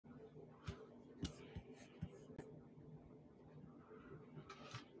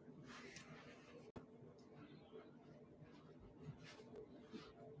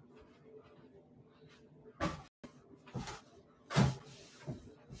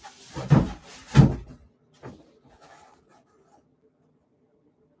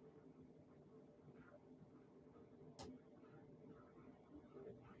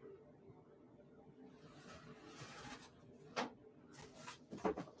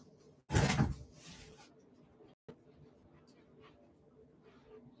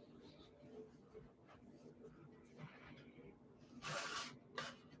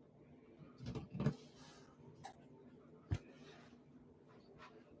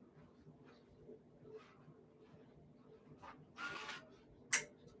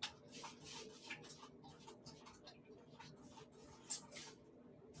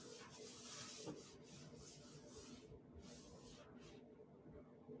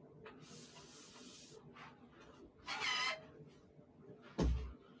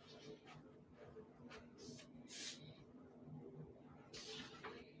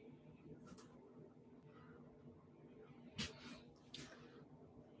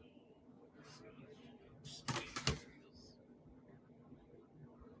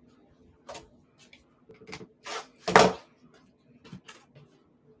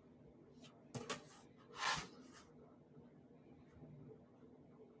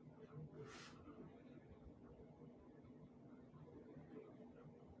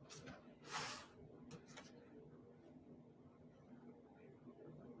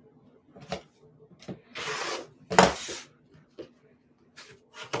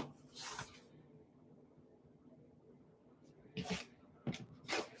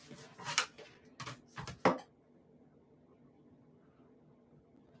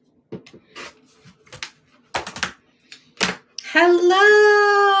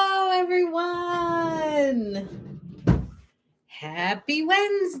Hello, everyone. Happy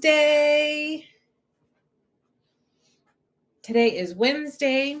Wednesday. Today is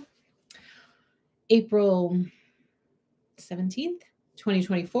Wednesday, April 17th,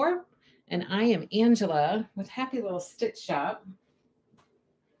 2024, and I am Angela with Happy Little Stitch Shop.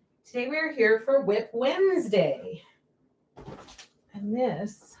 Today we are here for WIP Wednesday, and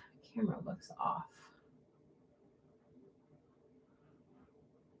this camera looks off.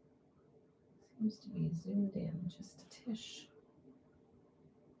 Seems to be zoomed in just a tish.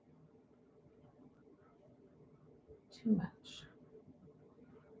 Too much.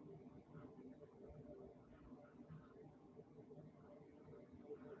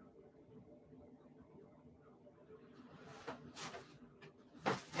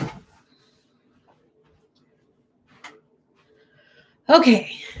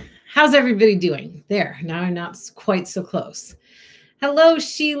 Okay, how's everybody doing? There, now I'm not quite so close. Hello,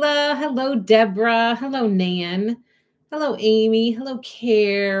 Sheila. Hello, Deborah. Hello, Nan. Hello, Amy. Hello,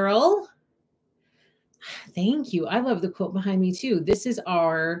 Carol. Thank you. I love the quote behind me too. This is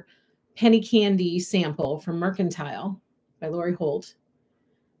our penny candy sample from Mercantile by Lori Holt.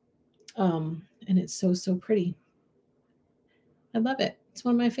 And it's so pretty. I love it. It's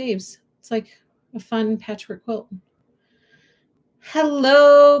one of my faves. It's like a fun patchwork quilt.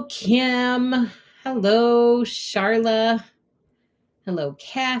 Hello, Kim. Hello, Charla. Hello,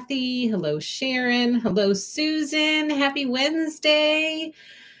 Kathy. Hello, Sharon. Hello, Susan. Happy Wednesday.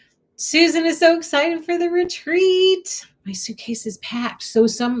 Susan is so excited for the retreat. My suitcase is packed. So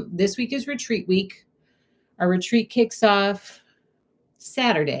this week is retreat week. Our retreat kicks off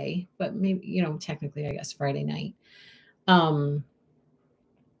Saturday, but maybe, technically, I guess Friday night. But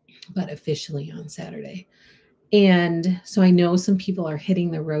officially on Saturday. And so I know some people are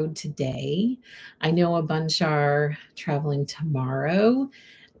hitting the road today. I know a bunch are traveling tomorrow.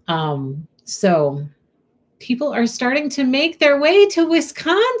 So people are starting to make their way to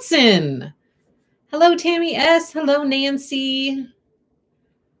Wisconsin. Hello, Tammy S. Hello, Nancy.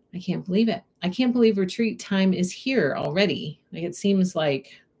 I can't believe it. I can't believe retreat time is here already. Like it seems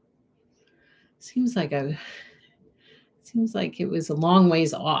like it was a long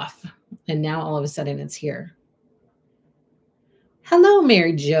ways off, and now all of a sudden it's here. Hello,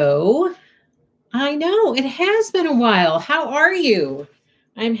 Mary Jo. I know, it has been a while. How are you?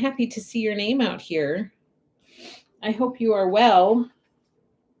 I'm happy to see your name out here. I hope you are well.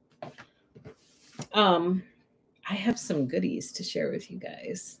 I have some goodies to share with you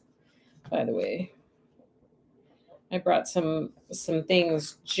guys, by the way. I brought some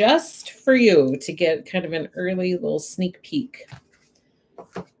things just for you to get kind of an early little sneak peek.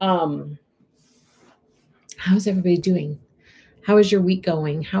 How's everybody doing? How is your week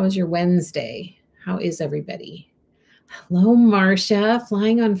going? How is your Wednesday? How is everybody? Hello, Marcia.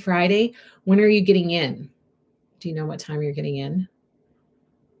 Flying on Friday. When are you getting in? Do you know what time you're getting in?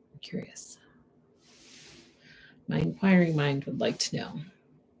 I'm curious. My inquiring mind would like to know.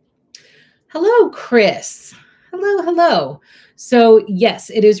 Hello, Chris. Hello. So yes,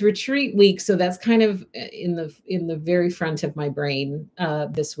 it is retreat week. So that's kind of in the very front of my brain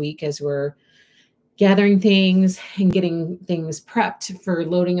this week as we're gathering things and getting things prepped for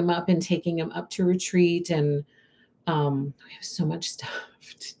loading them up and taking them up to retreat. And we have so much stuff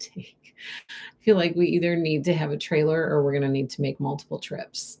to take. I feel like we either need to have a trailer or we're going to need to make multiple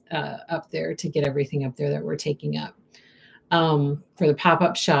trips up there to get everything up there that we're taking up for the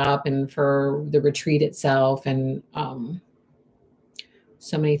pop-up shop and for the retreat itself. And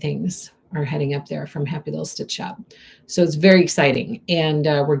so many things are heading up there from Happy Little Stitch Shop. So it's very exciting. And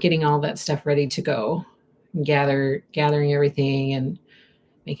we're getting all that stuff ready to go and gathering everything and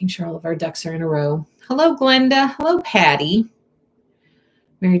making sure all of our ducks are in a row. Hello, Glenda. Hello, Patty.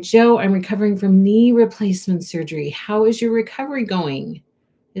 Mary Jo, I'm recovering from knee replacement surgery. How is your recovery going?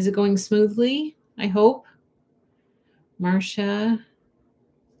 Is it going smoothly? I hope. Marcia,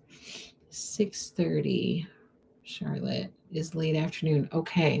 6:30. Charlotte is late afternoon.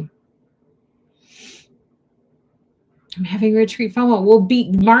 Okay. I'm having retreat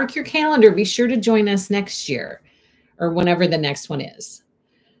FOMO. Mark your calendar. Be sure to join us next year or whenever the next one is,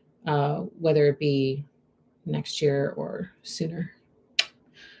 whether it be next year or sooner,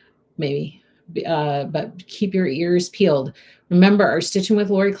 maybe. But keep your ears peeled. Remember our Stitching with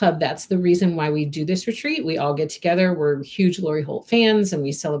Lori Club. That's the reason why we do this retreat. We all get together. We're huge Lori Holt fans and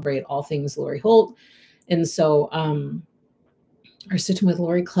we celebrate all things Lori Holt. And so our Stitching with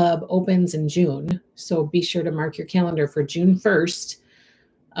Lori Club opens in June. So be sure to mark your calendar for June 1st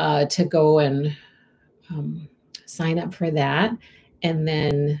to go and sign up for that. And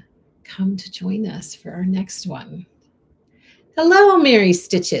then come to join us for our next one. Hello, Mary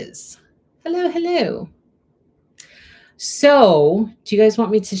Stitches. Hello, hello. So, do you guys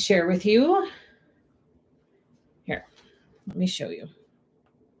want me to share with you? Here, let me show you.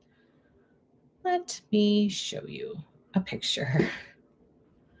 Let me show you a picture. Let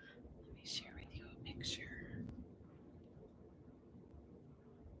me share with you a picture.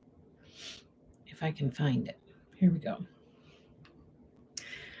 If I can find it. Here we go.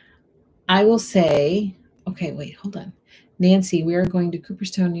 I will say, okay, wait, hold on. Nancy, we are going to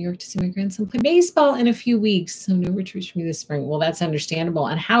Cooperstown, New York to see my grandson play baseball in a few weeks. So no retreats for me this spring. Well, that's understandable.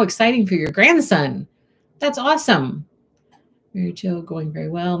 And how exciting for your grandson. That's awesome. Mary Jo, going very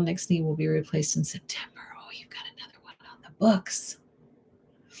well. Next knee will be replaced in September. Oh, you've got another one on the books.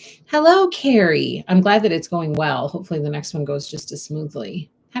 Hello, Carrie. I'm glad that it's going well. Hopefully the next one goes just as smoothly.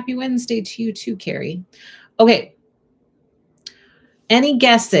 Happy Wednesday to you too, Carrie. Okay. Any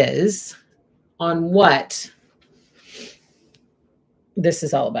guesses on what this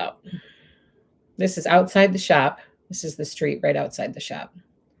is all about? This is outside the shop. This is the street right outside the shop.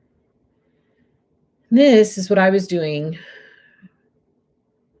 This is what I was doing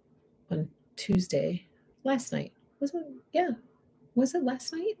on Tuesday, last night. Was it? Yeah. Was it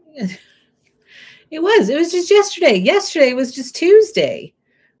last night? It was. It was just yesterday. Yesterday was just Tuesday.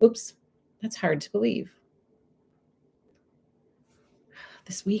 Oops. That's hard to believe.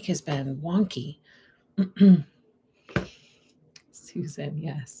 This week has been wonky. Susan,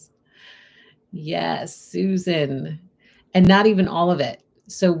 yes. Yes, Susan. And not even all of it.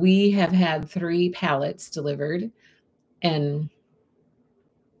 So we have had 3 pallets delivered, and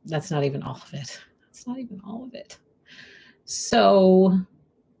that's not even all of it. That's not even all of it. So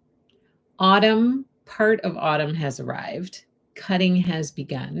autumn, part of autumn has arrived. Cutting has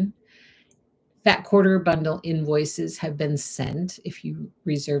begun. Fat quarter bundle invoices have been sent if you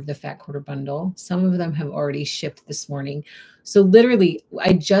reserve the fat quarter bundle. Some of them have already shipped this morning. So literally,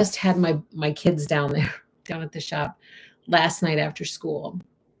 I just had my kids down there, down at the shop last night after school.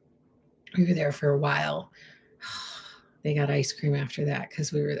 We were there for a while. They got ice cream after that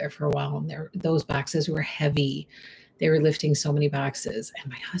because we were there for a while. And those boxes were heavy. They were lifting so many boxes.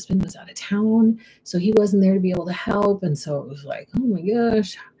 And my husband was out of town, so he wasn't there to be able to help. And so it was like, oh my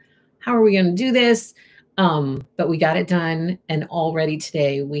gosh, how are we going to do this? But we got it done. And already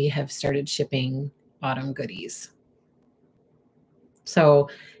today we have started shipping autumn goodies. So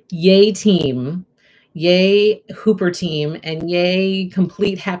yay team, yay Hooper team, and yay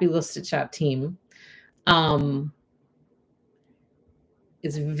complete Happy Little Stitch Shop team.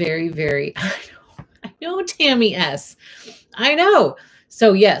 It's very, very, I know Tammy S. I know.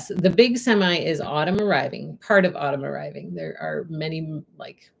 So yes, the big semi is autumn arriving, part of autumn arriving. There are many,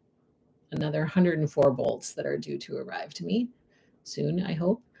 like another 104 bolts that are due to arrive to me soon, I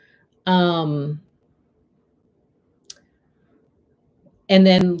hope. And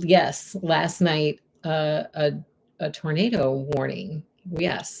then, yes, last night, a tornado warning.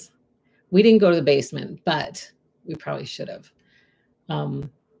 Yes, we didn't go to the basement, but we probably should have.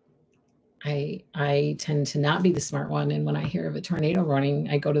 I tend to not be the smart one. And when I hear of a tornado warning,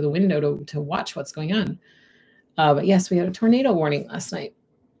 I go to the window to watch what's going on. But yes, we had a tornado warning last night.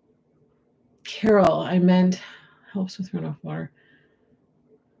 Carol, I meant helps with runoff water.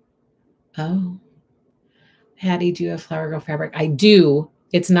 Oh. Patty, do you have Flower Girl fabric? I do.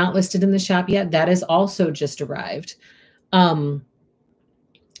 It's not listed in the shop yet. That is also just arrived. I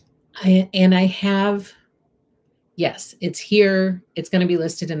have, yes, it's here. It's going to be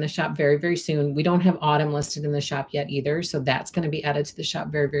listed in the shop very, very soon. We don't have autumn listed in the shop yet either. So that's going to be added to the shop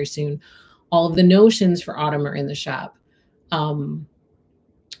very, very soon. All of the notions for autumn are in the shop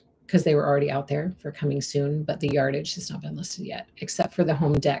because they were already out there for coming soon, but the yardage has not been listed yet, except for the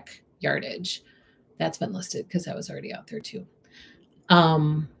home deck yardage. That's been listed because that was already out there too.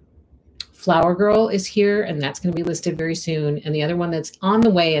 Flower Girl is here, and that's going to be listed very soon. And the other one that's on the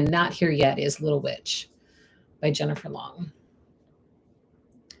way and not here yet is Little Witch by Jennifer Long.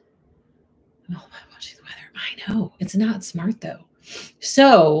 Oh, I'm watching the weather. I know. It's not smart, though.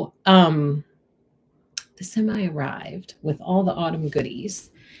 So the semi arrived with all the autumn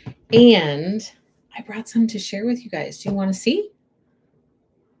goodies, and I brought some to share with you guys. Do you want to see?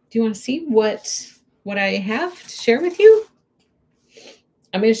 Do you want to see what I have to share with you?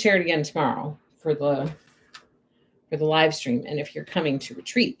 I'm going to share it again tomorrow for the live stream. And if you're coming to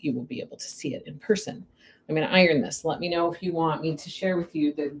retreat, you will be able to see it in person. I'm going to iron this. Let me know if you want me to share with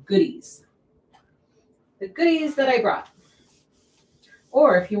you the goodies that I brought,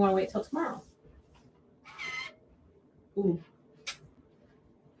 or if you want to wait till tomorrow. Ooh.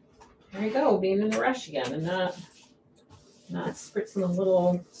 There you go, being in a rush again and not spritzing a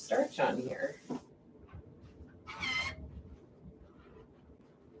little starch on here.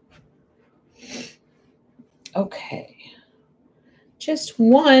 Okay. Just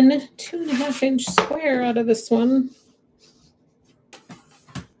one 2.5-inch square out of this one.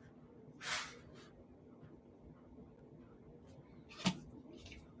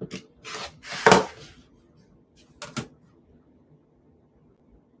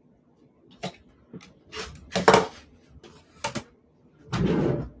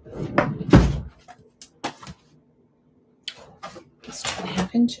 It's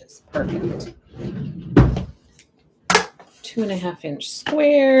 2.5 inches. Perfect. 2.5-inch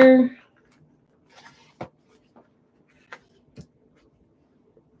square.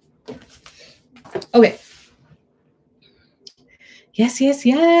 Okay. Yes, yes,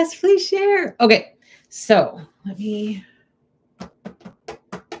 yes. Please share. Okay. So let me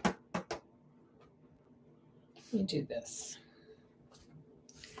do this.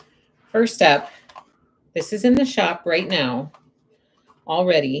 First step, this is in the shop right now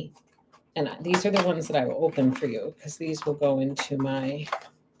already. And these are the ones that I will open for you because these will go into my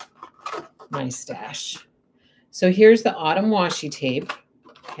stash. So here's the autumn washi tape.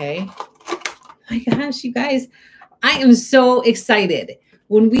 Okay. Oh my gosh, you guys, I am so excited.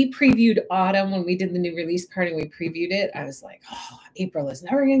 When we previewed autumn, when we did the new release party, we previewed it, I was like, oh, April is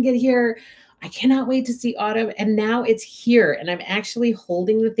never going to get here. I cannot wait to see autumn. And now it's here. And I'm actually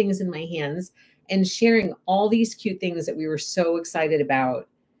holding the things in my hands and sharing all these cute things that we were so excited about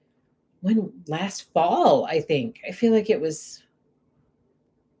when last fall, I think. I feel like it was,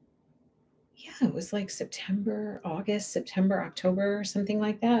 yeah, it was like September, October, something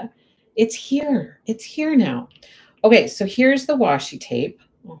like that. It's here. It's here now. Okay, so here's the washi tape.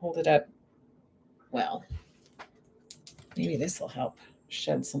 I'll hold it up. Well, maybe this will help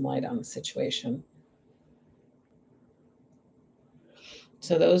shed some light on the situation.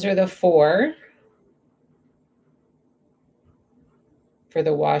 So those are the 4 for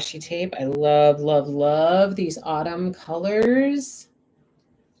the washi tape. I love, love, love these autumn colors.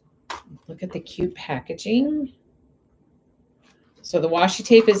 Look at the cute packaging. So the washi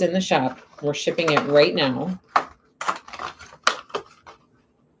tape is in the shop. We're shipping it right now.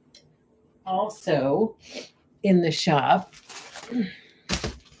 Also in the shop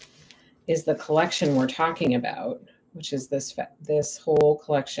is the collection we're talking about, which is this whole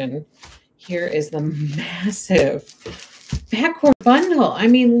collection. Here is the massive backcourt bundle. I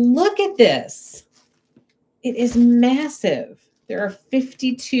mean, look at this. It is massive. There are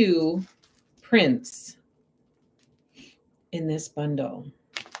 52 prints in this bundle.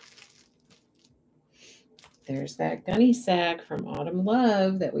 There's that gunny sack from Autumn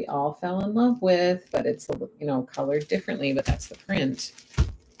Love that we all fell in love with, but it's, you know, colored differently, but that's the print.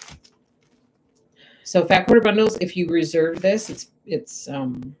 So fat quarter bundles, if you reserve this, it's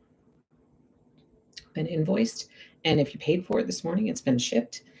been invoiced. And if you paid for it this morning, it's been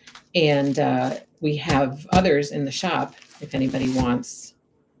shipped. And we have others in the shop if anybody wants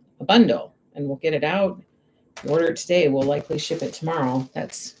a bundle, and we'll get it out. Order it today, we'll likely ship it tomorrow.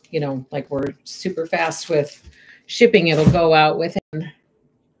 That's, you know, like we're super fast with shipping. It'll go out within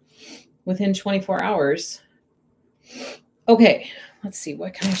 24 hours. Okay, let's see.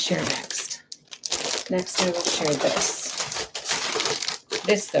 What can I share next? Next, I will share this.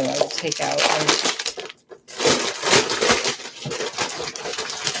 This, though, I will take out.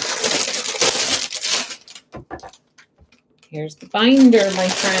 Here's the binder, my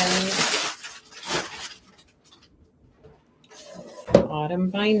friends. Autumn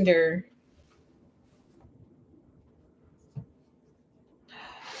binder. Look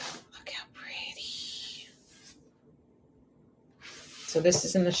how pretty. So this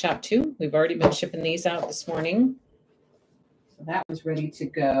is in the shop too. We've already been shipping these out this morning. So that was ready to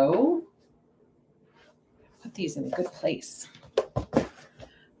go. Put these in a good place. I'm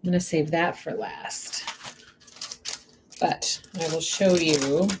going to save that for last. But I will show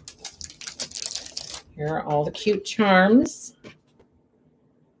you. Here are all the cute charms.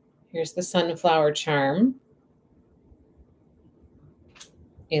 Here's the sunflower charm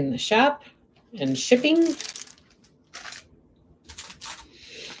in the shop and shipping.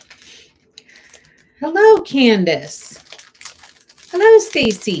 Hello, Candace. Hello,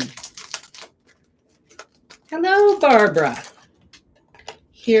 Stacy. Hello, Barbara.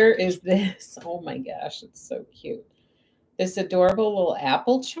 Here is this. Oh my gosh, it's so cute. This adorable little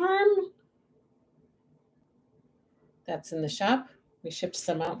apple charm. That's in the shop. We shipped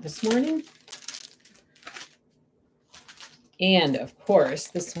some out this morning. And of course,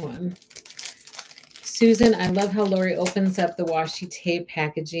 this one. Susan, I love how Lori opens up the washi tape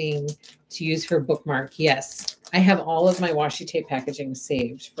packaging to use for bookmark. Yes, I have all of my washi tape packaging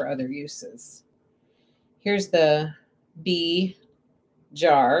saved for other uses. Here's the bee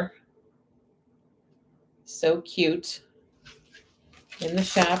jar. So cute. In the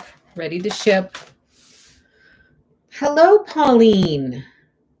shop, ready to ship. Hello, Pauline.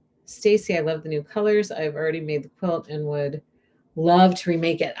 Stacy, I love the new colors. I've already made the quilt and would love to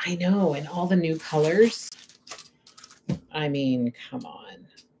remake it. I know, and all the new colors. I mean, come on.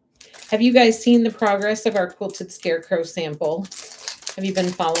 Have you guys seen the progress of our quilted scarecrow sample? Have you been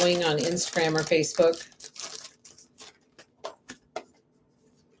following on Instagram or Facebook?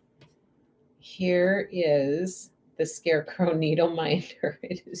 Here is the scarecrow needle minder.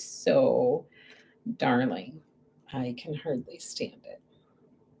 It is so darling. I can hardly stand it.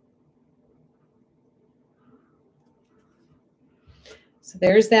 So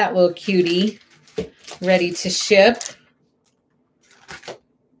there's that little cutie ready to ship.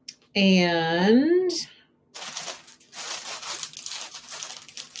 And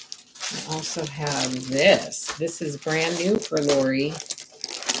I also have this. This is brand new for Lori,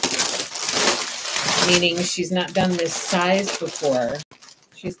 meaning she's not done this size before.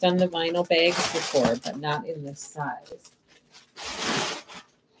 She's done the vinyl bags before, but not in this size.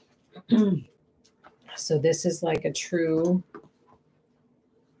 So this is like a true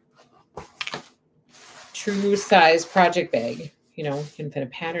size project bag. You know, you can fit a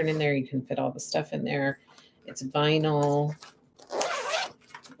pattern in there. You can fit all the stuff in there. It's vinyl.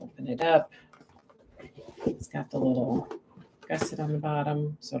 Open it up. It's got the little gusset on the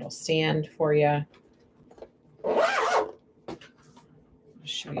bottom, so it'll stand for you. I'll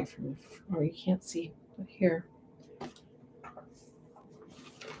show you from, oh, you can't see here.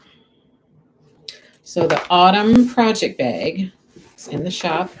 So the autumn project bag is in the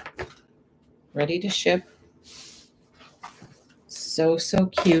shop, ready to ship. So, so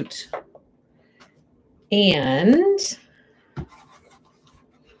cute. And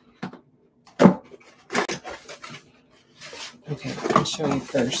okay, I'll show you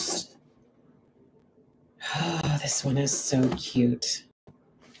first. Oh, this one is so cute.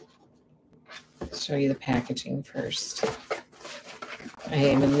 I'll show you the packaging first. I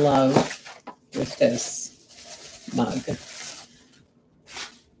am in love with this mug.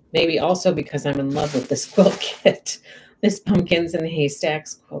 Maybe also because I'm in love with this quilt kit. This Pumpkins and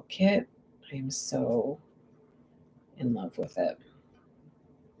Haystacks quilt kit. I am so in love with it.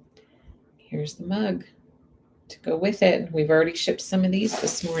 Here's the mug to go with it. We've already shipped some of these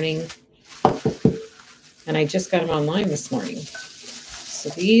this morning. And I just got them online this morning. So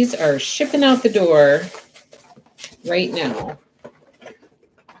these are shipping out the door right now.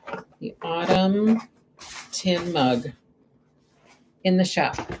 The autumn tin mug in the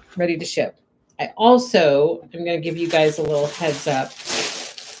shop, ready to ship. I also am going to give you guys a little heads up.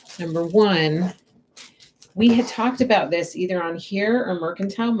 Number one, we had talked about this either on here or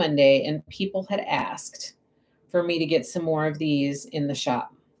Mercantile Monday, and people had asked for me to get some more of these in the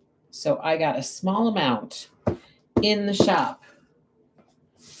shop. So I got a small amount in the shop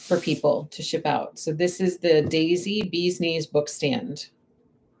for people to ship out. So this is the Daisy Bee's Knees book stand.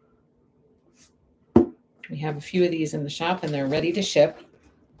 We have a few of these in the shop and they're ready to ship.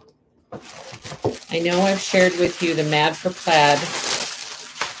 I know I've shared with you the Mad for Plaid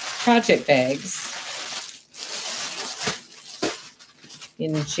project bags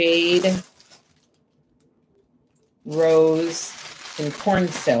in jade, rose, and corn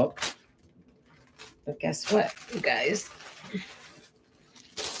silk. But guess what, you guys?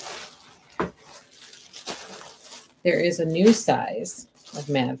 There is a new size of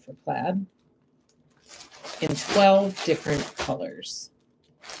Mad for Plaid in 12 different colors.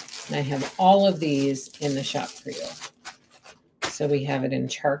 And I have all of these in the shop for you. So we have it in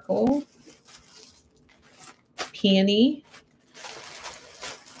charcoal, peony,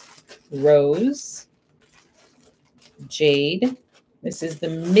 rose, jade. This is the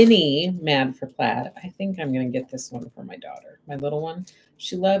mini Mad for Plaid. I think I'm going to get this one for my daughter, my little one.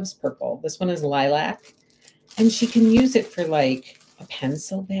 She loves purple. This one is lilac. And she can use it for like a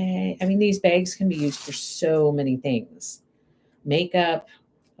pencil bag. I mean, these bags can be used for so many things. Makeup,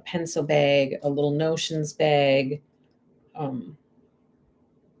 a pencil bag, a little notions bag.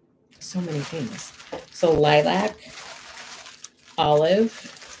 So many things. So lilac,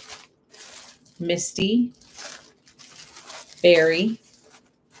 olive, misty, berry,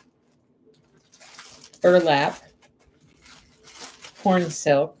 burlap, corn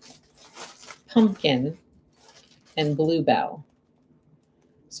silk, pumpkin, and bluebell.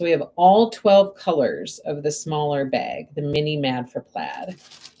 So we have all 12 colors of the smaller bag, the mini Mad for Plaid.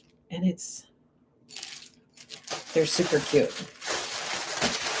 And they're super cute.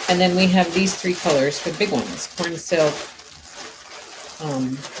 And then we have these 3 colors for the big ones, corn silk,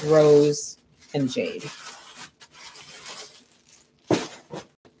 rose, and jade.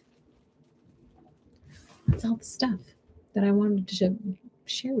 That's all the stuff that I wanted to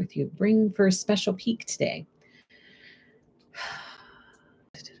share with you. Bring for a special peek today.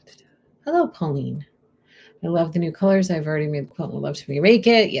 Hello, Pauline. I love the new colors. I've already made the quilt and would love to remake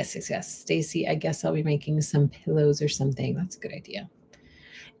it. Yes, yes, yes. Stacy, I guess I'll be making some pillows or something. That's a good idea.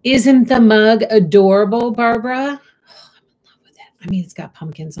 Isn't the mug adorable, Barbara? Oh, I'm in love with it. I mean, it's got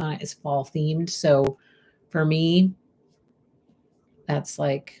pumpkins on it. It's fall themed. So for me, that's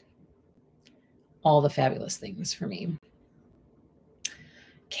like all the fabulous things for me.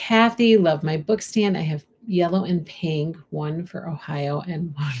 Kathy, love my book stand. I have yellow and pink, one for Ohio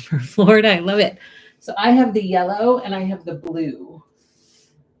and one for Florida. I love it. So I have the yellow and I have the blue.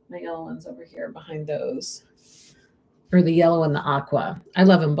 My yellow one's over here behind those. Or the yellow and the aqua. I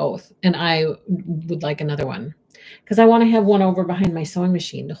love them both. And I would like another one because I want to have one over behind my sewing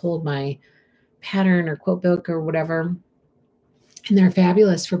machine to hold my pattern or quilt book or whatever. And they're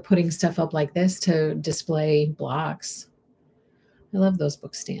fabulous for putting stuff up like this to display blocks. I love those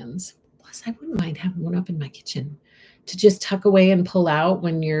book stands. Plus, I wouldn't mind having one up in my kitchen to just tuck away and pull out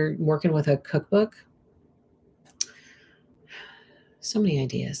when you're working with a cookbook. So many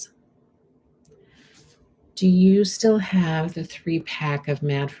ideas. Do you still have the 3-pack of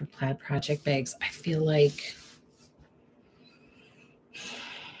Mad for Plaid project bags? I feel like,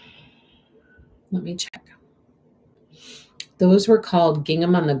 let me check. Those were called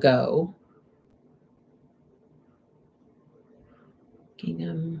Gingham on the Go.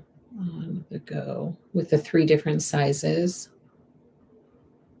 Gingham on the Go with the 3 different sizes.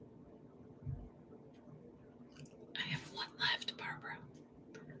 I have one left, Barbara.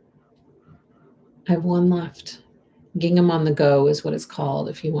 I have one left. Gingham on the Go is what it's called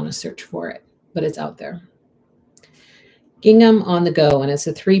if you want to search for it, but it's out there. Gingham on the Go, and it's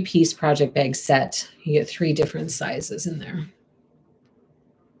a 3-piece project bag set. You get 3 different sizes in there.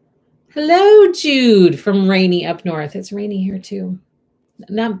 Hello, Jude from rainy up north. It's rainy here too.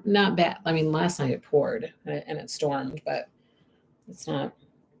 Not bad. I mean, last night it poured and it stormed, but it's not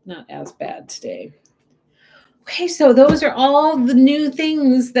as bad today. Okay, so those are all the new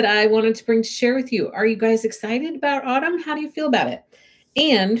things that I wanted to bring to share with you. Are you guys excited about autumn? How do you feel about it?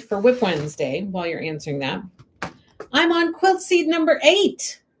 And for WIP Wednesday, while you're answering that, I'm on quilt seed number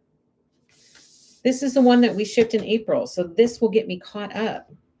 8. This is the one that we shipped in April. So this will get me caught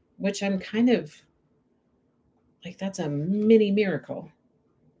up, which I'm kind of like, that's a mini miracle.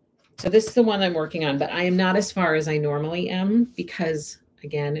 So this is the one I'm working on, but I am not as far as I normally am because,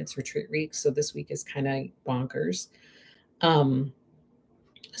 again, it's retreat week. So this week is kind of bonkers.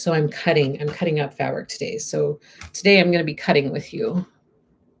 So I'm cutting up fabric today. So today I'm going to be cutting with you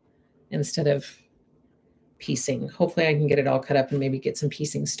instead of piecing. Hopefully I can get it all cut up and maybe get some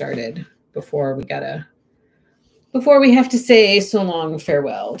piecing started before we have to say so long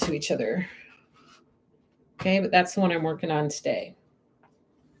farewell to each other. Okay, but that's the one I'm working on today.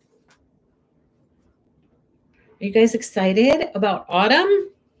 Are you guys excited about autumn?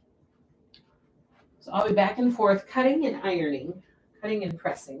 So I'll be back and forth cutting and ironing, cutting and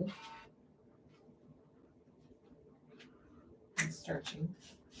pressing, and starching.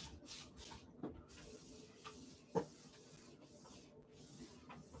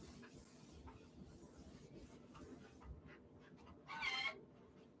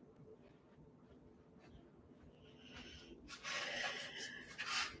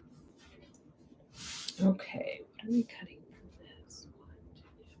 Okay, what are we cutting from this?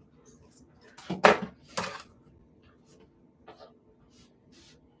 I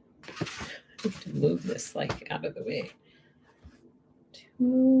have to move this like out of the way.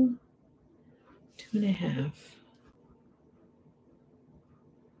 2.5.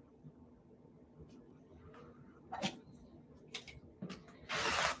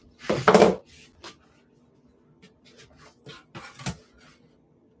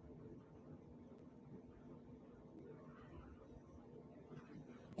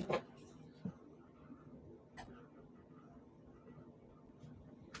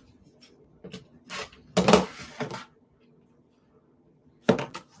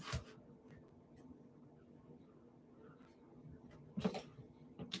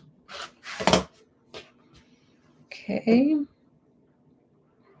 Okay.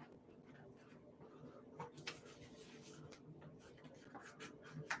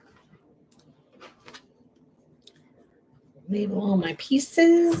 Label all my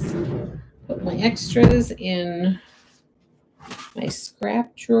pieces, put my extras in my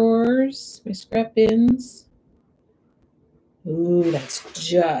scrap drawers, my scrap bins. Ooh, that's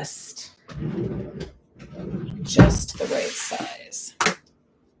just the right size.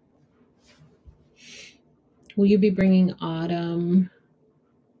 Will you be bringing autumn?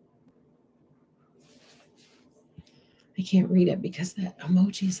 I can't read it because that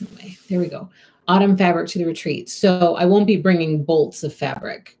emoji is in the way. There we go. Autumn fabric to the retreat. So I won't be bringing bolts of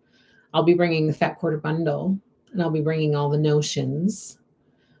fabric. I'll be bringing the fat quarter bundle, and I'll be bringing all the notions.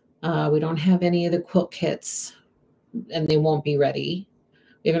 We don't have any of the quilt kits, and they won't be ready.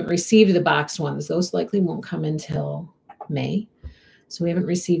 We haven't received the boxed ones. Those likely won't come until May. So we haven't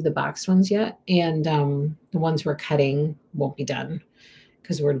received the boxed ones yet. And the ones we're cutting won't be done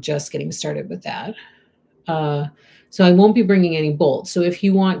because we're just getting started with that. So I won't be bringing any bolts. So if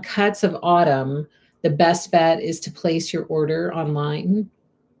you want cuts of autumn, the best bet is to place your order online,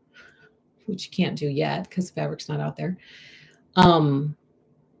 which you can't do yet because the fabric's not out there.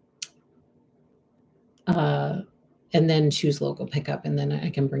 And then choose local pickup, and then I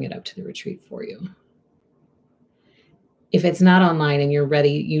can bring it up to the retreat for you. If it's not online and you're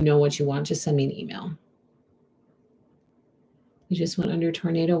ready, you know what you want, just send me an email. We just went under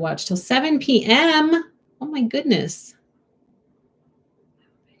tornado watch till 7 p.m. Oh my goodness.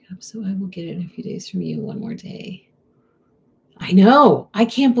 So I will get it in a few days from you. One more day. I know. I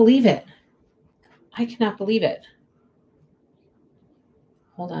can't believe it. I cannot believe it.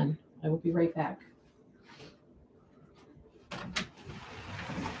 Hold on. I will be right back.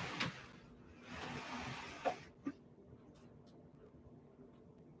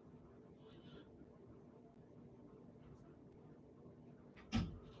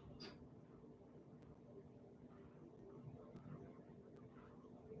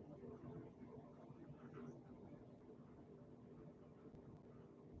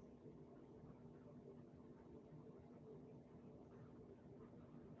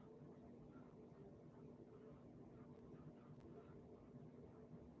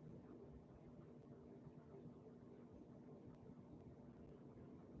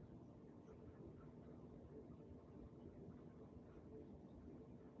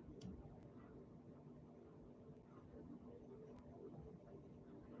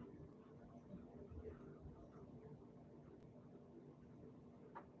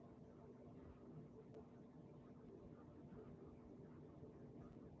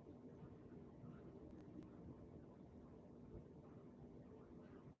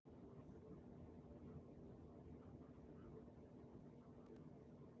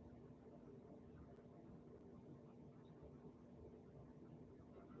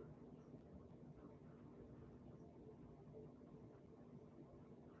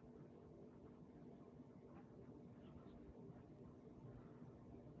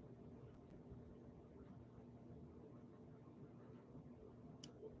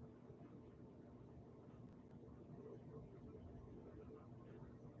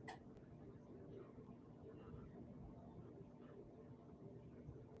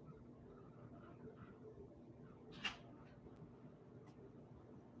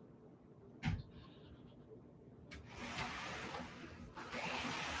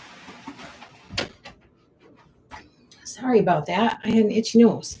 Sorry about that. I had an itchy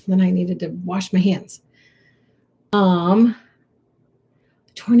nose. Then I needed to wash my hands.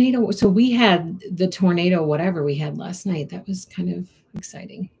 Tornado. So we had the tornado, whatever we had last night. That was kind of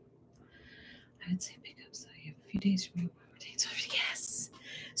exciting. I'd say pick up. So you have a few days from yes.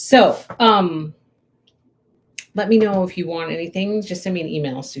 So let me know if you want anything. Just send me an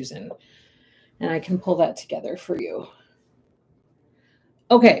email, Susan, and I can pull that together for you.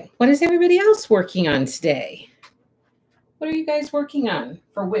 Okay, what is everybody else working on today? What are you guys working on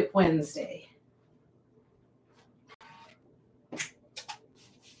for WIP Wednesday?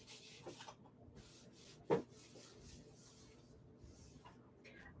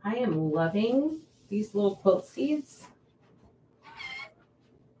 I am loving these little quilt seeds.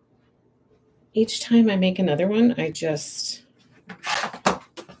 Each time I make another one, I just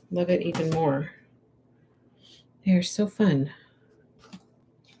love it even more. They're so fun.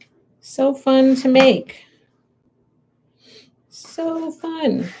 So fun to make. So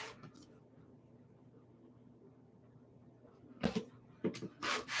fun.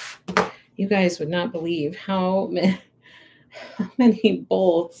 You guys would not believe how many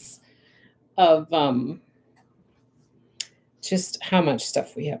bolts of just how much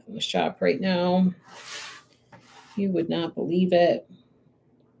stuff we have in the shop right now. You would not believe it.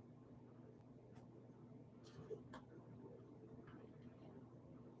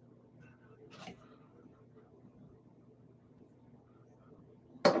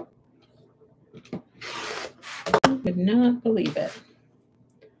 You would not believe it.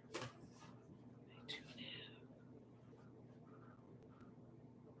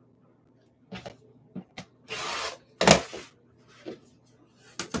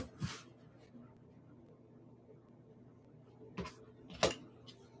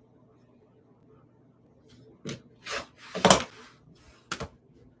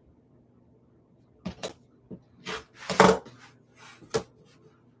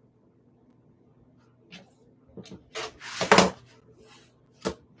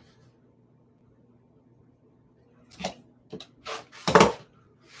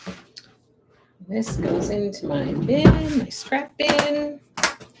 This goes into my bin, my scrap bin.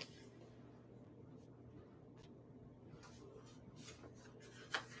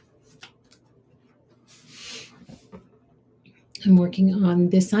 I'm working on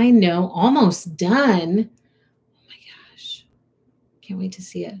this. I know, almost done. Oh my gosh. Can't wait to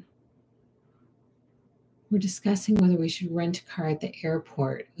see it. We're discussing whether we should rent a car at the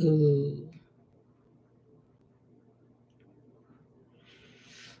airport. Ooh.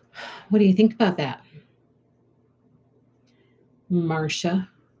 What do you think about that? Marcia,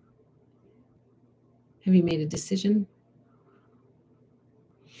 have you made a decision?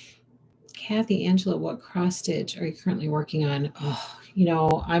 Kathy, Angela, what cross stitch are you currently working on? Oh, you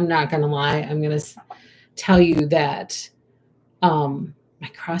know, I'm not going to lie. I'm going to tell you that my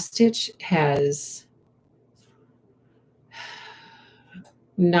cross stitch has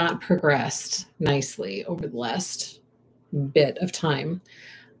not progressed nicely over the last bit of time.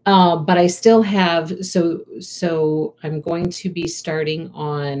 But I still have, so I'm going to be starting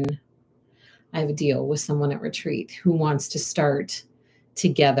on, I have a deal with someone at retreat who wants to start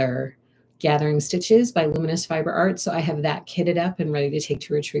together Gathering Stitches by Luminous Fiber Art. So I have that kitted up and ready to take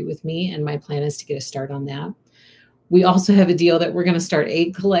to retreat with me. And my plan is to get a start on that. We also have a deal that we're going to start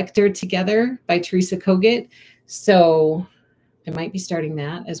Egg Collector together by Teresa Kogut. So I might be starting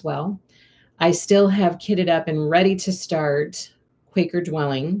that as well. I still have kitted up and ready to start Quaker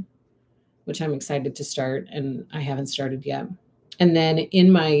Dwelling, which I'm excited to start, and I haven't started yet. And then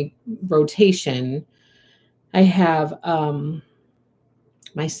in my rotation, I have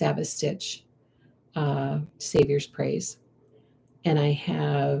my Sabbath Stitch, Savior's Praise. And I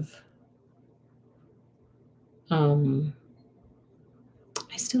have, I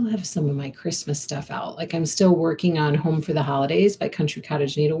still have some of my Christmas stuff out. Like I'm still working on Home for the Holidays by Country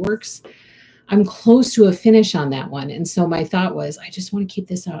Cottage Needleworks. I'm close to a finish on that one. And so my thought was, I just want to keep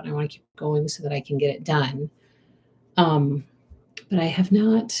this out and I want to keep going so that I can get it done. But I have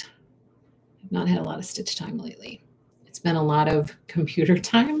not had a lot of stitch time lately. It's been a lot of computer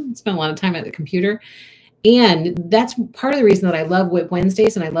time. It's been a lot of time at the computer. And that's part of the reason that I love WIP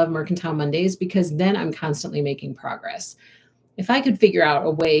Wednesdays and I love Mercantile Mondays, because then I'm constantly making progress. If I could figure out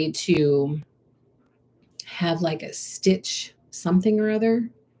a way to have like a stitch something or other,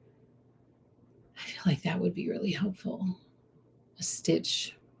 I feel like that would be really helpful. A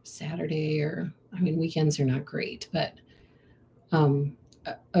stitch Saturday, or I mean, weekends are not great, but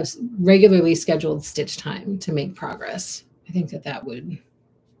a regularly scheduled stitch time to make progress. I think that would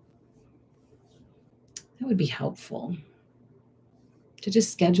be helpful to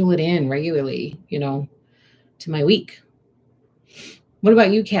just schedule it in regularly, you know, to my week. What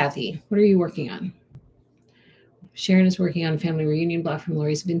about you, Kathy? What are you working on? Sharon is working on Family Reunion block from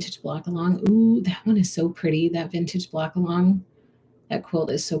Lori's Vintage Block Along. Ooh, that one is so pretty. That Vintage Block Along, that quilt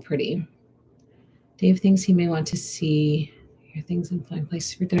is so pretty. Dave thinks he may want to see your things in fine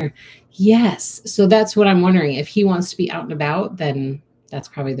places for dinner. Yes. So that's what I'm wondering. If he wants to be out and about, then that's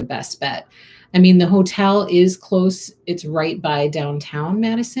probably the best bet. I mean, the hotel is close. It's right by downtown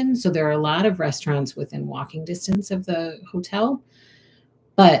Madison. So there are a lot of restaurants within walking distance of the hotel.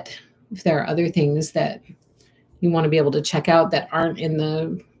 But if there are other things that you want to be able to check out that aren't in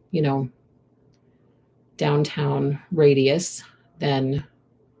the, you know, downtown radius, then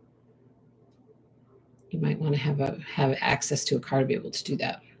you might want to have access to a car to be able to do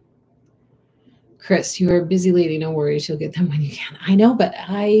that. Chris, you're a busy lady. No worries. You'll get them when you can. I know, but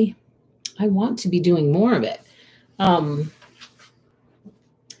I want to be doing more of it.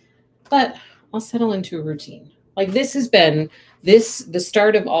 But I'll settle into a routine. Like this has been the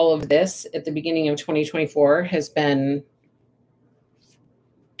start of all of this at the beginning of 2024 has been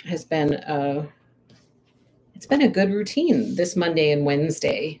it's been a good routine, this Monday and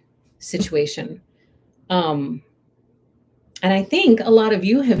Wednesday situation. And I think a lot of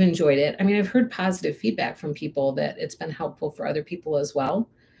you have enjoyed it. I mean, I've heard positive feedback from people that it's been helpful for other people as well.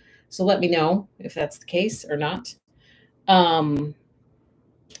 So let me know if that's the case or not.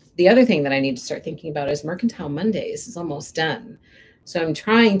 The other thing that I need to start thinking about is Mercantile Mondays is almost done. So I'm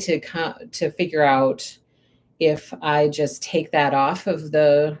trying to figure out if I just take that off of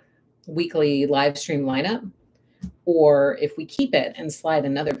the weekly live stream lineup, or if we keep it and slide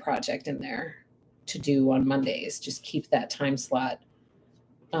another project in there to do on Mondays. Just keep that time slot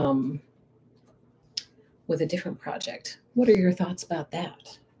with a different project. What are your thoughts about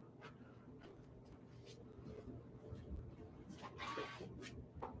that?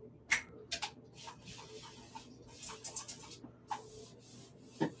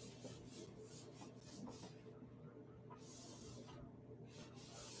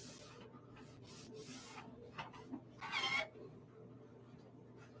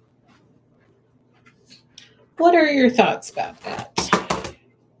 What are your thoughts about that?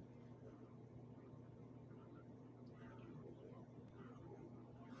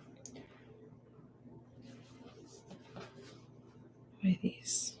 Why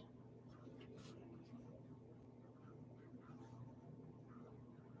these?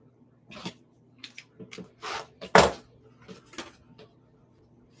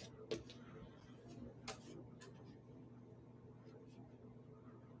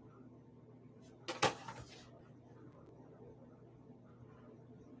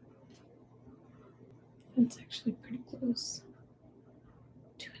 That's actually pretty close.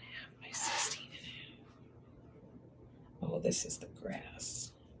 2.5 by 16.5. Oh, this is the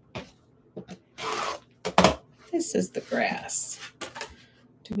grass. This is the grass.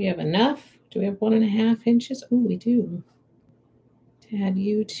 Do we have enough? Do we have 1.5 inches? Oh, we do. To add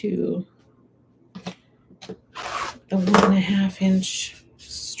you to the 1.5 inch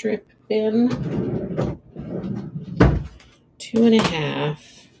strip bin. 2.5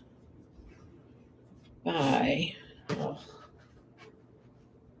 by, oh,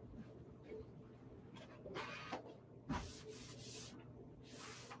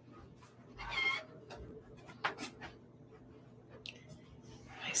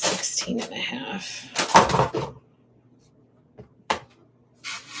 by 16.5.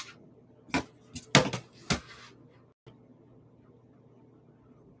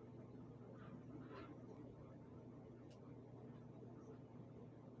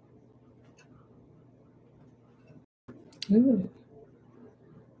 Ooh,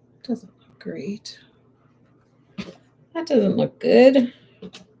 doesn't look great. That doesn't look good.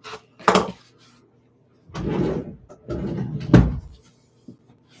 Cut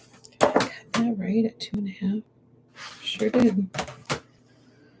that right at 2.5. Sure did.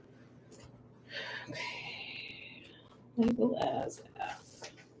 Okay. Label as F.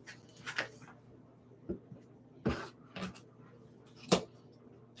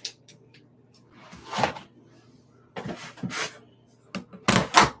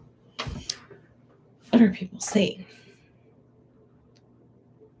 What are people saying?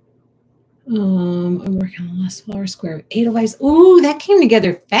 I'm working on the last flower square of 8 leaves. Ooh, that came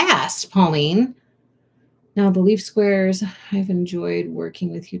together fast, Pauline. Now the leaf squares, I've enjoyed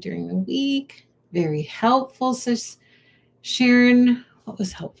working with you during the week. Very helpful, sis Sharon. What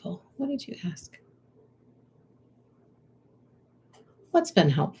was helpful? What did you ask? What's been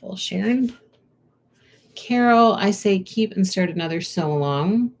helpful, Sharon? Carol, I say keep and start another sew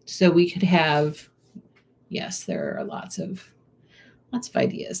along. So we could have, yes, there are lots of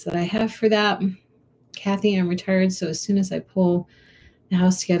ideas that I have for that. Kathy, I'm retired, so as soon as I pull the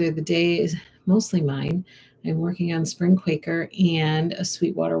house together, the day is mostly mine. I'm working on Spring Quaker and a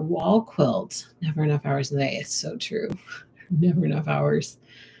Sweetwater wall quilt. Never enough hours in the day. It's so true. Never enough hours.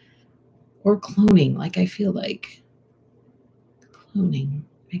 Or cloning, like I feel like cloning.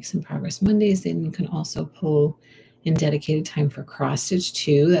 Make some progress Mondays. Then you can also pull in dedicated time for cross stitch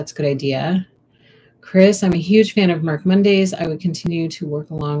too. That's a good idea. Chris, I'm a huge fan of Mark Mondays. I would continue to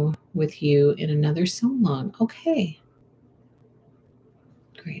work along with you in another sew along. Okay.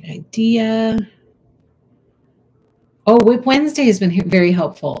 Great idea. Oh, WIP Wednesday has been very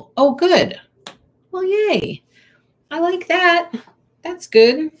helpful. Oh, good. Well, yay. I like that. That's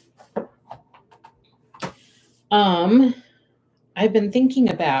good. I've been thinking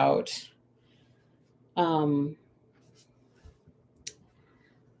about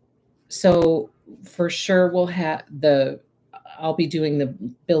so for sure we'll have I'll be doing the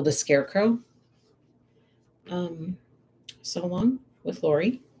build a scarecrow so long with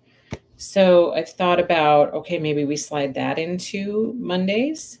Lori. So I've thought about, okay, maybe we slide that into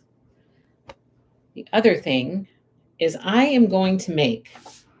Mondays. The other thing is I am going to make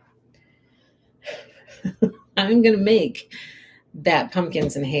that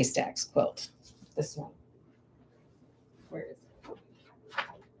pumpkins and haystacks quilt. This one. Where is it?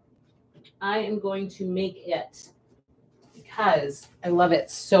 I am going to make it because I love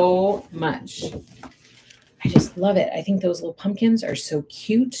it so much. I just love it. I think those little pumpkins are so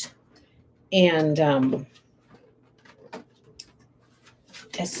cute. And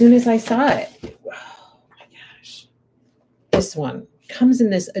as soon as I saw it, oh my gosh, this one comes in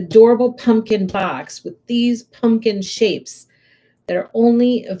this adorable pumpkin box with these pumpkin shapes that are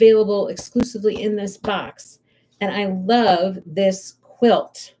only available exclusively in this box. And I love this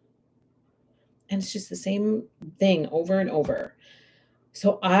quilt. And it's just the same thing over and over.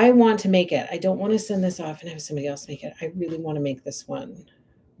 So I want to make it. I don't want to send this off and have somebody else make it. I really want to make this one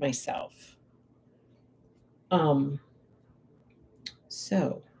myself.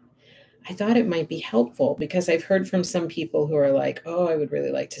 So I I thought it might be helpful because I've heard from some people who are like, oh, I would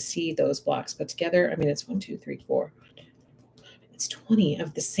really like to see those blocks put together. I mean, it's 1, 2, 3, 4. It's 20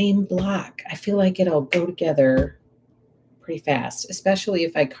 of the same block. I feel like it'll go together pretty fast, especially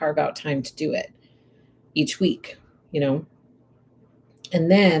if I carve out time to do it each week, you know, and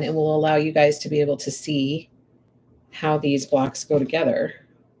then it will allow you guys to be able to see how these blocks go together.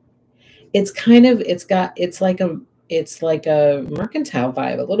 It's kind of, it's like a mercantile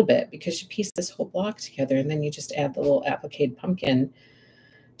vibe a little bit, because you piece this whole block together and then you just add the little applique pumpkin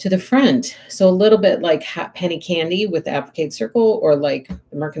to the front. So a little bit like hot penny candy with the applique circle, or like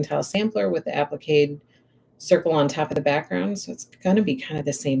the mercantile sampler with the applique circle on top of the background. So it's going to be kind of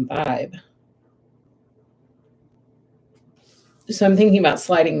the same vibe. So I'm thinking about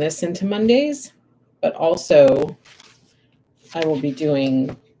sliding this into Mondays, but also I will be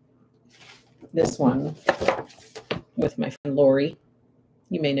doing this one with my friend Lori.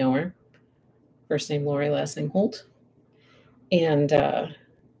 You may know her. First name Lori, last name Holt. And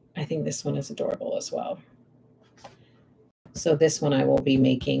I think this one is adorable as well. So this one I will be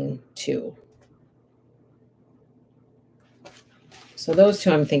making too. So those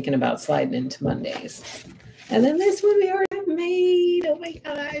two I'm thinking about sliding into Mondays. And then this one we already have made. Oh my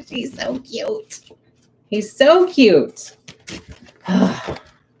gosh, he's so cute. He's so cute.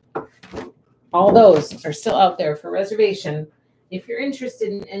 All those are still out there for reservation. If you're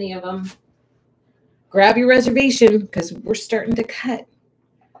interested in any of them, grab your reservation because we're starting to cut.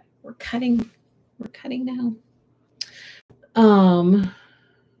 We're cutting now.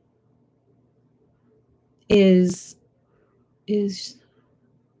 Is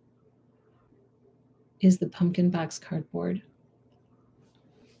the pumpkin box cardboard?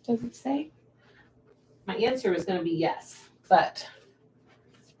 Does it say? My answer is going to be yes, but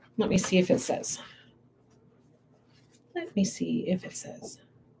let me see if it says. Let me see if it says.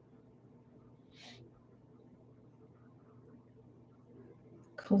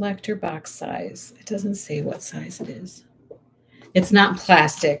 Collector box size. It doesn't say what size it is. It's not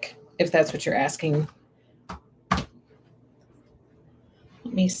plastic, if that's what you're asking.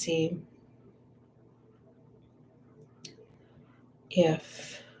 Let me see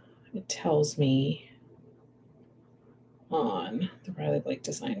if it tells me on the Riley Blake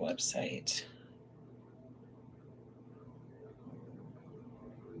Design website.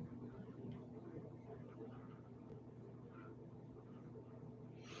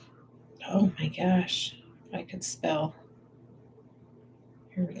 Oh my gosh, if I could spell.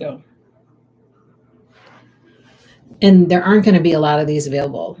 Here we go. And there aren't going to be a lot of these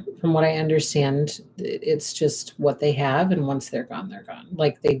available. From what I understand, it's just what they have, and once they're gone, they're gone.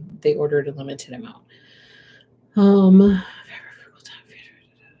 Like they ordered a limited amount.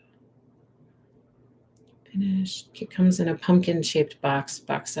 Finished. It comes in a pumpkin-shaped box.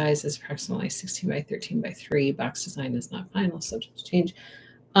 Box size is approximately 16 by 13 by 3. Box design is not final, subject to change.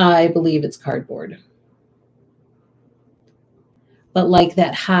 I believe it's cardboard. But like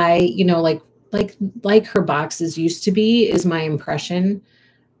that high, you know, like her boxes used to be, is my impression,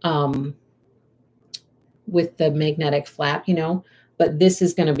 with the magnetic flap, you know. But this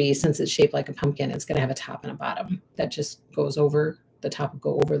is going to be, since it's shaped like a pumpkin, it's going to have a top and a bottom that just goes over the top,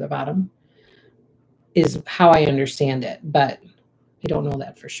 go over the bottom, is how I understand it. But I don't know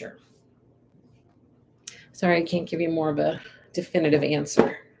that for sure. Sorry, I can't give you more of a definitive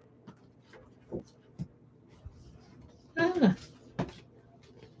answer.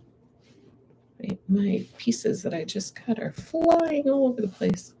 My pieces that I just cut are flying all over the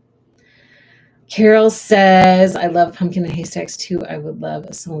place. Carol says, I love pumpkin and haystacks too. I would love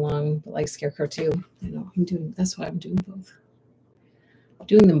a so long, but like scarecrow too. I know, that's why I'm doing both.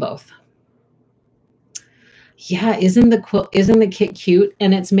 Doing them both. Yeah, isn't the kit cute?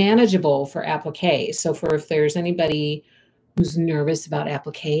 And it's manageable for applique. So for if there's anybody who's nervous about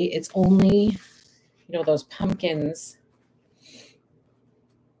applique, it's only, you know, those pumpkins.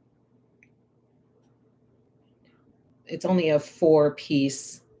 It's only a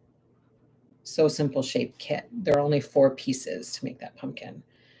 4-piece So Simple shape kit. There are only 4 pieces to make that pumpkin.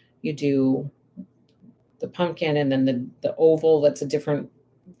 You do the pumpkin, and then the oval that's a different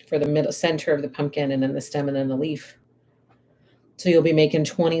for the middle center of the pumpkin, and then the stem, and then the leaf. So you'll be making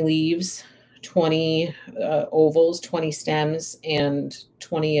 20 leaves, 20 ovals, 20 stems, and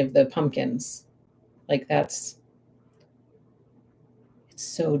 20 of the pumpkins. Like it's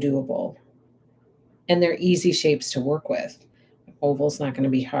so doable. And they're easy shapes to work with. The oval's not going to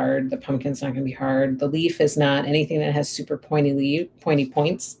be hard. The pumpkin's not going to be hard. The leaf is not anything that has super pointy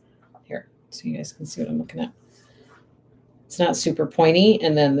points. Here, so you guys can see what I'm looking at. It's not super pointy.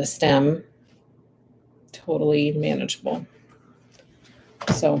 And then the stem, totally manageable.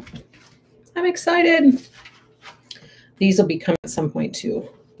 So I'm excited. These will be coming at some point too.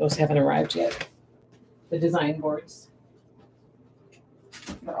 Those haven't arrived yet. The design boards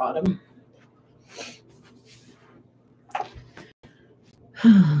for autumn.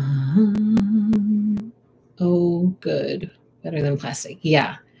 Oh, good. Better than plastic.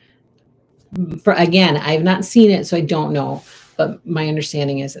 Yeah. Again, I've not seen it, so I don't know. But my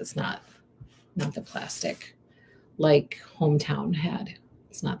understanding is it's not the plastic like Hometown had.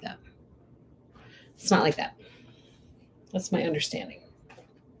 It's not that. It's not like that. That's my understanding.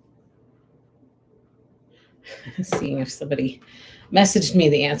 Seeing if somebody messaged me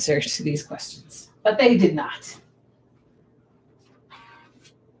the answer to these questions, but they did not.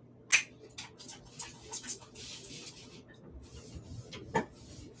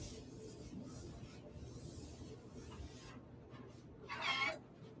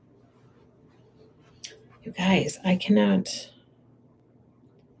 You guys, I cannot.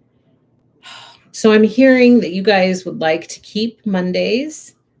 So I'm hearing that you guys would like to keep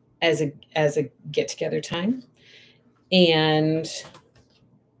Mondays as a get-together time and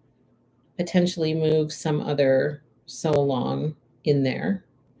potentially move some other sew along in there.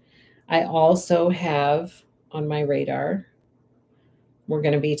 I also have on my radar, we're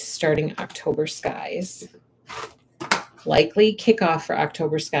going to be starting October Skies. Likely kickoff for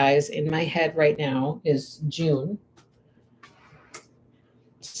October Skies in my head right now is June.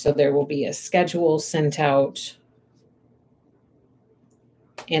 So there will be a schedule sent out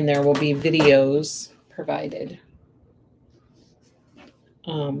and there will be videos provided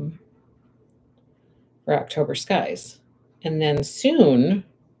for October Skies. And then soon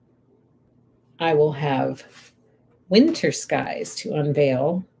I will have Winter Skies to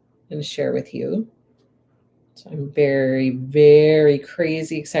unveil and share with you. So I'm very, very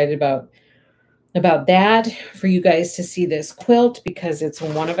crazy excited about that, for you guys to see this quilt, because it's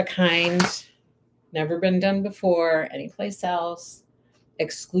one of a kind, never been done before anyplace else,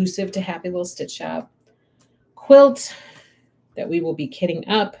 exclusive to Happy Little Stitch Shop quilt that we will be kitting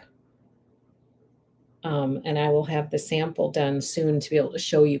up. And I will have the sample done soon to be able to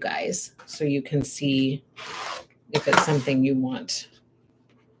show you guys so you can see if it's something you want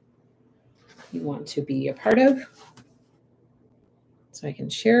to be a part of. So I can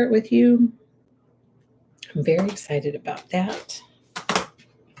share it with you. I'm very excited about that.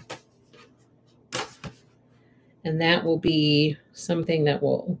 And that will be something that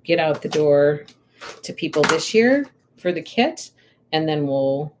will get out the door to people this year for the kit, and then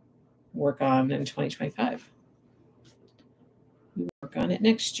we'll work on in 2025. We'll work on it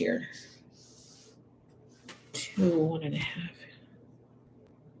next year. 1.5.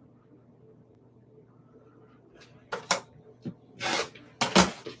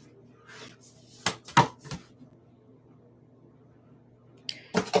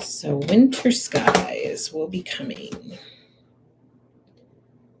 So Winter Skies will be coming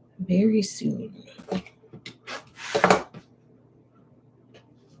very soon. Oh,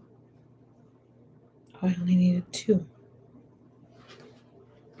 I only needed 2.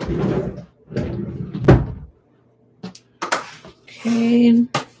 Okay,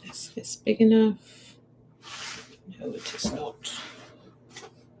 is this big enough? No, it is not.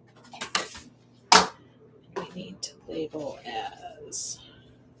 We need to label as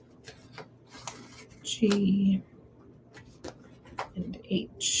G and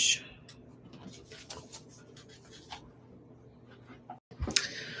H.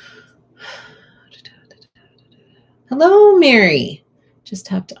 Hello, Mary. Just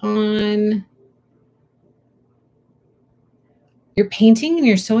hopped on. You're painting and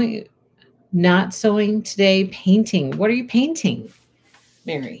you're sewing. Not sewing today, painting. What are you painting,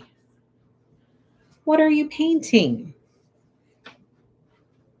 Mary? What are you painting?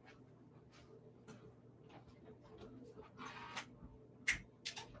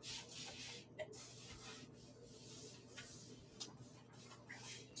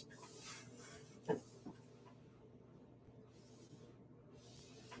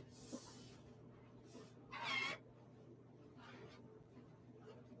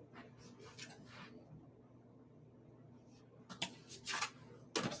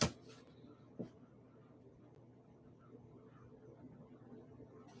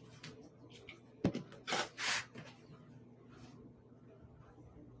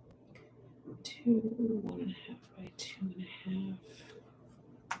 Two, 1.5 by 2.5.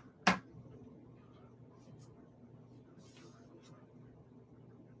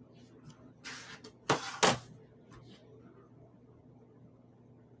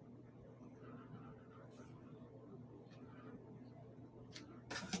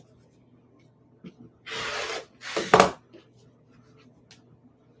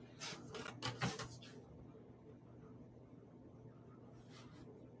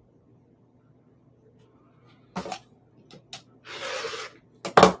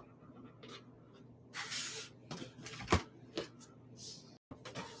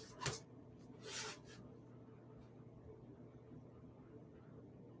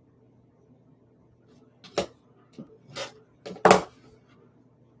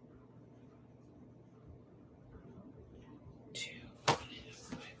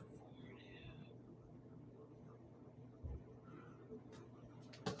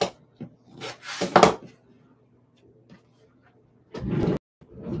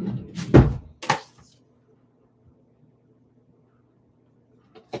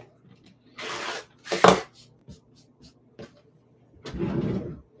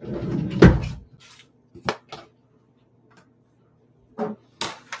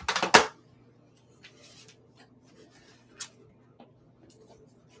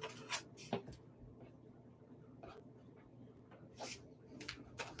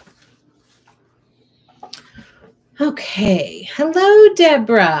 Okay. Hello,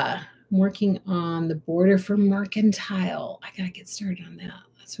 Deborah. I'm working on the border for Mercantile. I got to get started on that.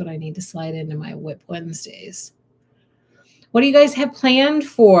 That's what I need to slide into my WIP Wednesdays. What do you guys have planned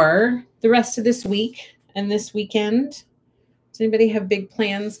for the rest of this week and this weekend? Does anybody have big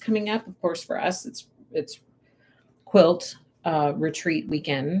plans coming up? Of course, for us, it's quilt retreat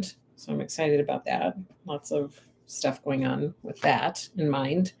weekend. So I'm excited about that. Lots of stuff going on with that in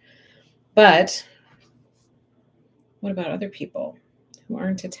mind. But what about other people who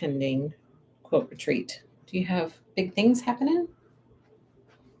aren't attending quilt retreat? Do you have big things happening?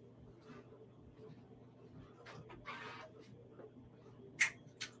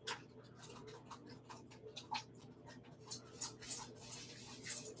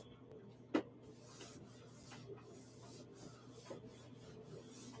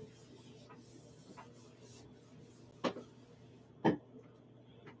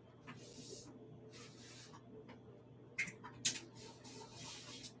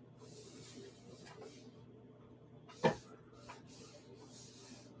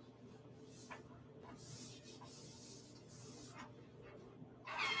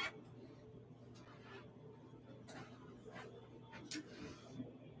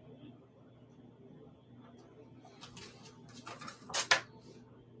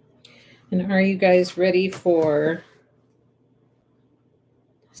 And are you guys ready for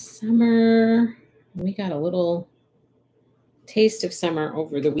summer? We got a little taste of summer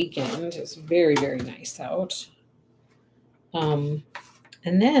over the weekend. It's very, very nice out. And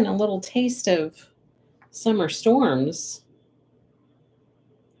then a little taste of summer storms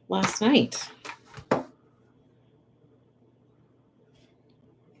last night,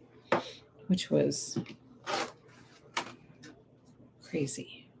 which was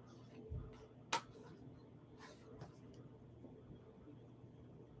crazy.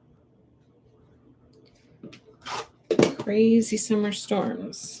 Crazy summer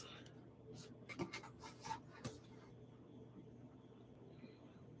storms.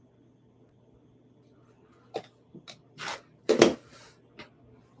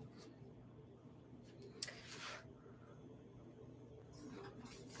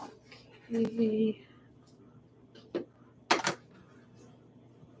 Okay.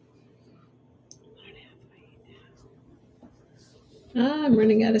 I'm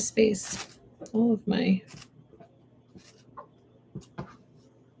running out of space. All of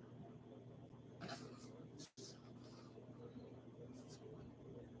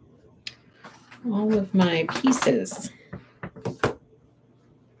my pieces.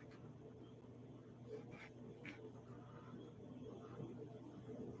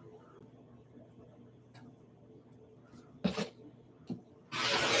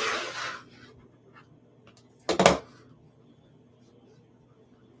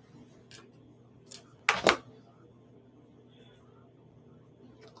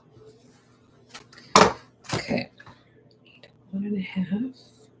 Okay. 1.5.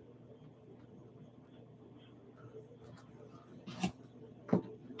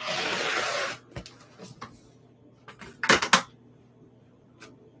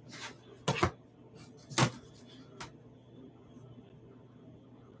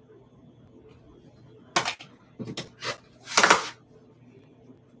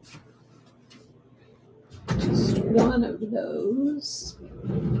 Just one of those.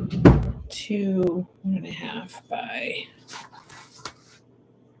 2 1.5 by.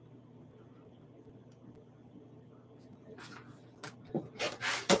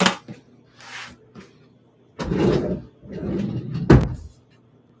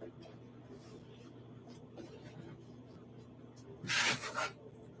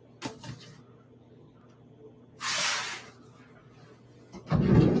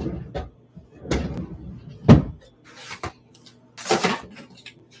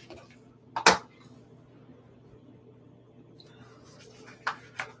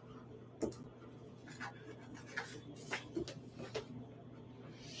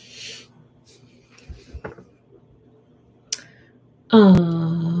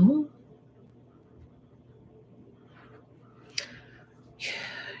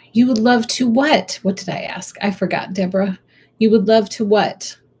 You would love to what? What did I ask? I forgot, Deborah. You would love to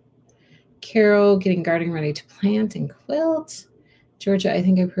what? Carol, getting gardening ready to plant and quilt. Georgia, I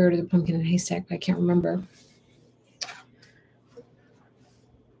think I pre-ordered the pumpkin and haystack, but I can't remember.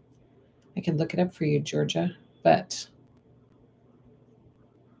 I can look it up for you, Georgia, but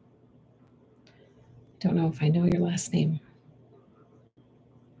I don't know if I know your last name.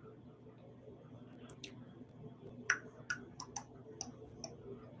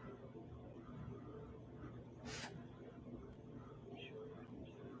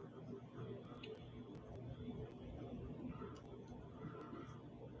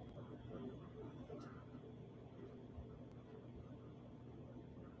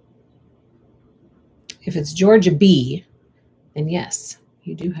 If it's Georgia B, then yes,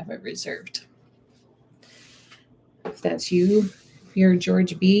 you do have it reserved. If that's you, if you're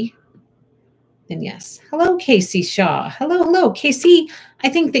Georgia B, then yes. Hello, Casey Shaw. Hello, hello. Casey, I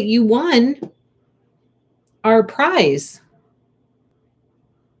think that you won our prize.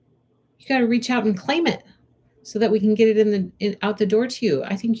 You got to reach out and claim it so that we can get it out the door to you.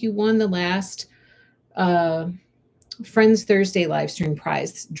 I think you won the last Friends Thursday live stream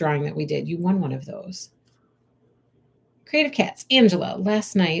prize drawing that we did. You won one of those. Creative Cats. Angela,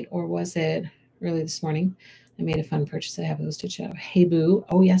 last night, or was it early this morning, I made a fun purchase. I have those stitched out. Hey Boo.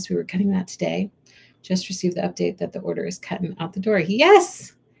 Oh yes, we were cutting that today. Just received the update that the order is cutting out the door.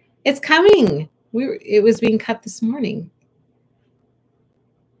 Yes, it's coming. It was being cut this morning.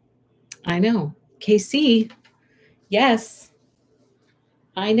 I know. KC. Yes.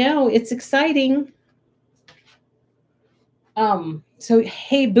 I know. It's exciting. So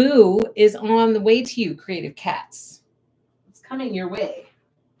Hey Boo is on the way to you, Creative Cats. It's coming your way.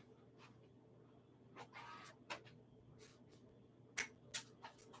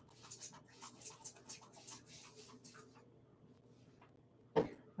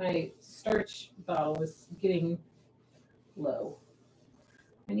 My starch bottle is getting low.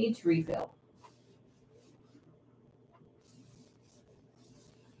 I need to refill.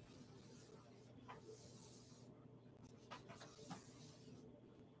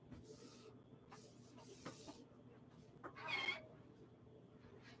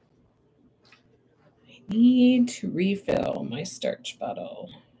 I need to refill my starch bottle.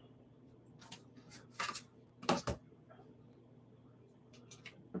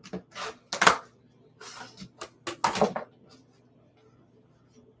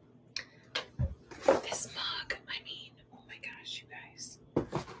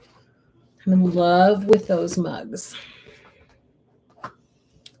 I'm in love with those mugs. I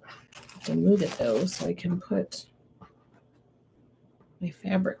have to move it though so I can put my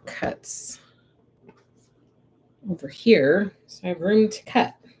fabric cuts over here so I have room to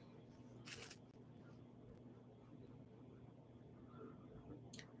cut.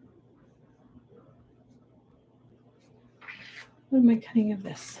 What am I cutting of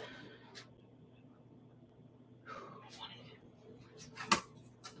this?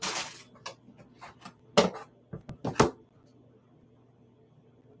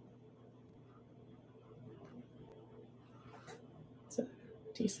 It's a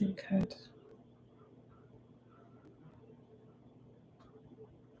decent cut.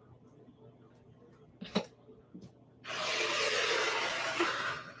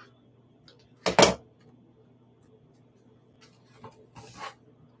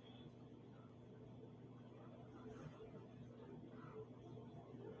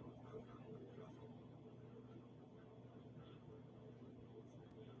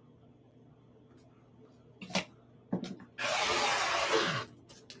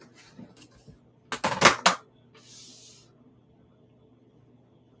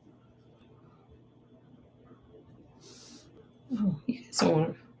 Oh, you guys don't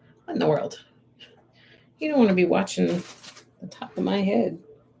want to, what in the world? You don't want to be watching the top of my head.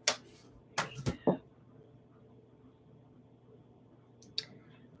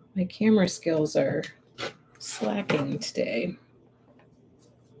 My camera skills are slacking today.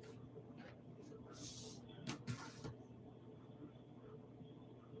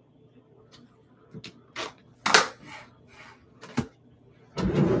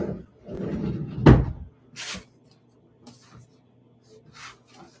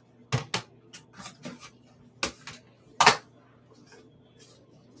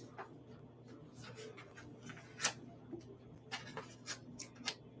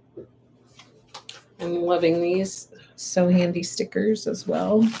 I'm loving these So Handy stickers as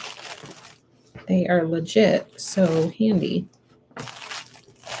well. They are legit so handy.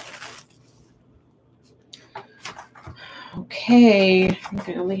 Okay, I think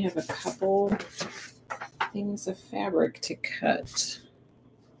I only have a couple things of fabric to cut.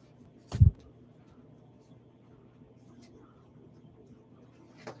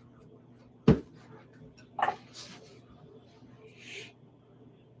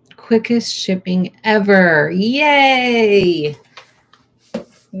 Quickest shipping ever. Yay!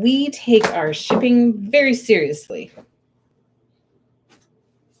 We take our shipping very seriously.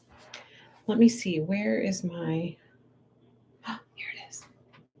 Let me see. Where is my... Oh, here it is.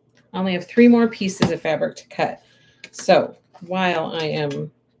 I only have 3 more pieces of fabric to cut. So while I am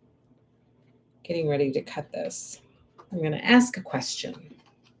getting ready to cut this, I'm going to ask a question.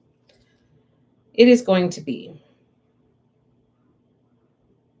 It is going to be...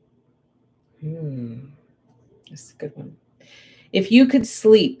 This is a good one. If you could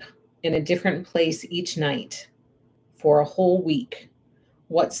sleep in a different place each night for a whole week,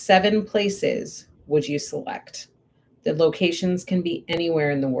 what 7 places would you select? The locations can be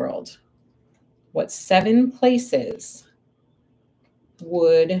anywhere in the world. What 7 places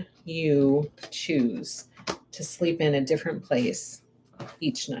would you choose to sleep in a different place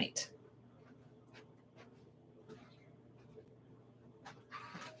each night?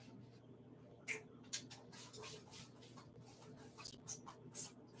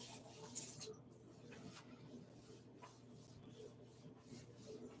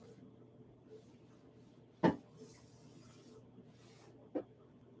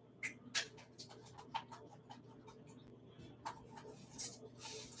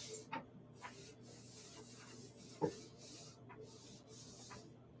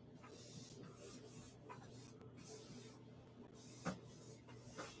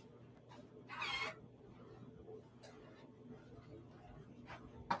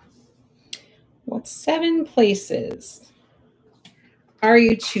 What 7 places are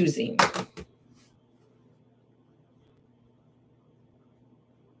you choosing?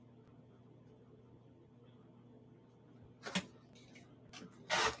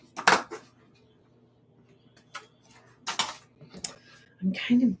 I'm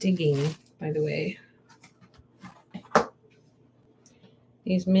kind of digging, by the way,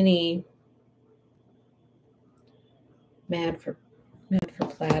 these mini Mad for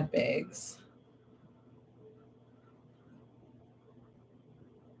Plaid bags.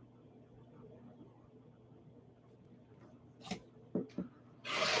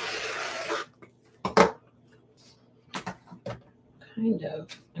 Kind of.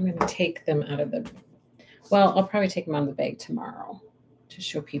 I'm going to take them out of the, well, I'll probably take them out of the bag tomorrow to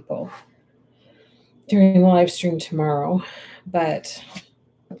show people during the live stream tomorrow, but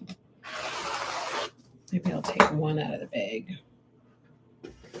maybe I'll take one out of the bag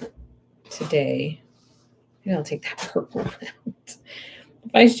today. Maybe I'll take that purple one out.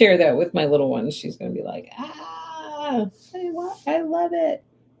 If I share that with my little one, she's going to be like, I love it.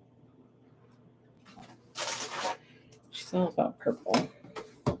 She's all about purple.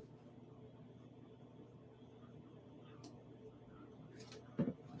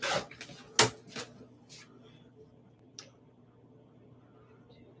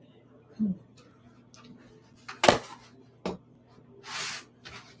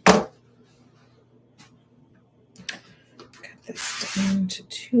 Got this down to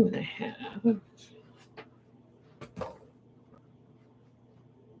 2.5.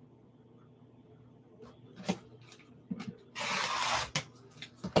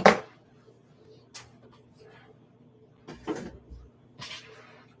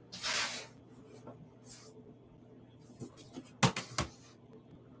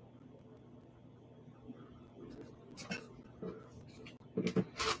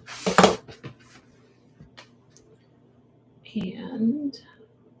 And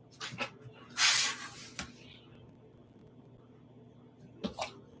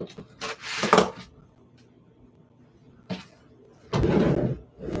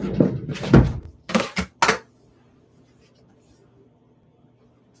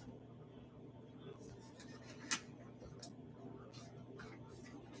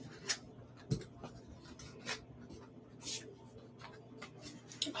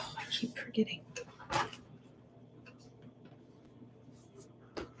I keep forgetting.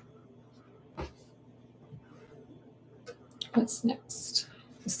 What's next?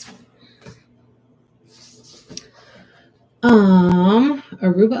 This one.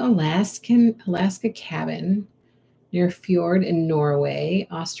 Aruba, Alaska cabin near fjord in Norway,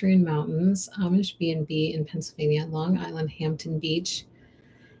 Austrian mountains, Amish B&B in Pennsylvania, Long Island, Hampton Beach,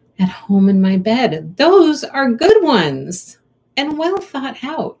 at home in my bed. Those are good ones and well thought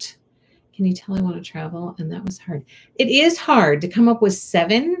out. Can you tell I want to travel? And that was hard. It is hard to come up with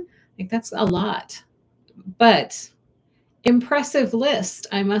 7. Like, that's a lot, but impressive list,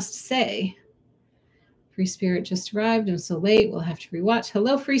 I must say. Free Spirit just arrived. I'm so late. We'll have to rewatch.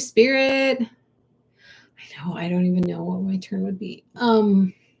 Hello, Free Spirit. I know. I don't even know what my turn would be.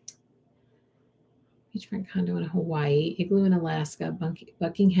 Beachfront condo in Hawaii, igloo in Alaska,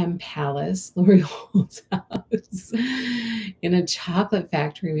 Buckingham Palace, Lori Holt's house, in a chocolate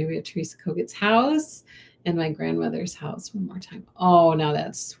factory, maybe at Teresa Kogut's house, and my grandmother's house one more time. Oh, now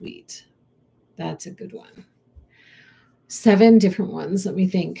that's sweet. That's a good one. 7 different ones. Let me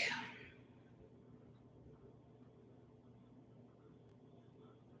think.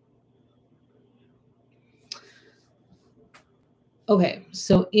 Okay,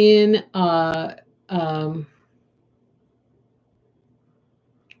 so in a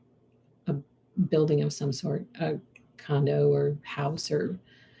building of some sort, a condo or house or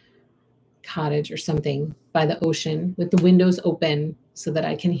cottage or something by the ocean with the windows open so that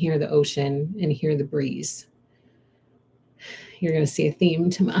I can hear the ocean and hear the breeze. You're going to see a theme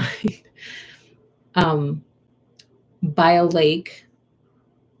to mine. By a lake,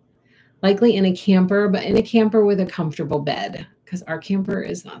 likely in a camper, but in a camper with a comfortable bed, because our camper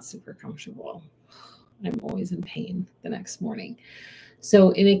is not super comfortable. I'm always in pain the next morning. So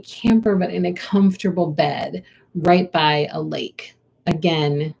in a camper, but in a comfortable bed right by a lake,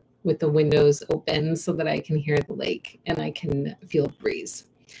 again, with the windows open so that I can hear the lake and I can feel the breeze.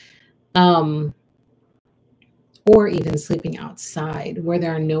 Or even sleeping outside where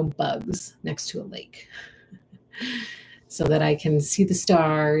there are no bugs next to a lake so that I can see the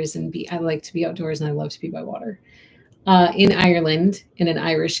stars and I like to be outdoors and I love to be by water. In Ireland, in an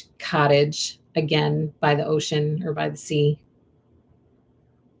Irish cottage, again, by the ocean or by the sea.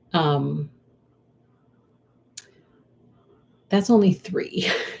 That's only 3.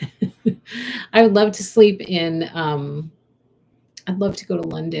 I would love to sleep in, I'd love to go to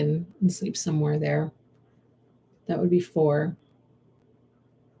London and sleep somewhere there. That would be 4.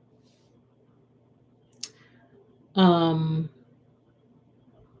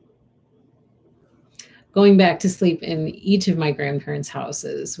 Going back to sleep in each of my grandparents'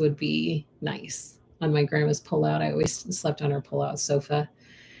 houses would be nice. On my grandma's pullout, I always slept on her pullout sofa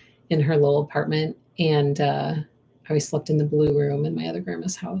in her little apartment. And I always slept in the blue room in my other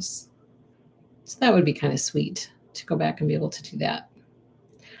grandma's house. So that would be kind of sweet to go back and be able to do that.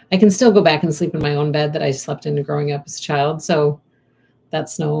 I can still go back and sleep in my own bed that I slept in growing up as a child. So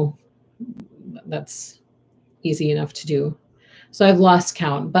that's easy enough to do. So I've lost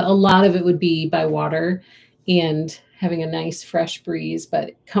count, but a lot of it would be by water and having a nice fresh breeze,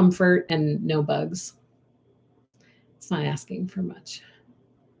 but comfort and no bugs. It's not asking for much.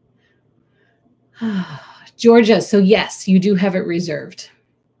 Georgia. So yes, you do have it reserved.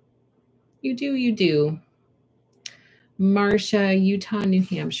 You do. Marcia, Utah, New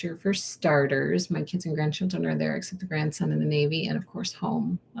Hampshire, for starters. My kids and grandchildren are there, except the grandson in the Navy, and of course,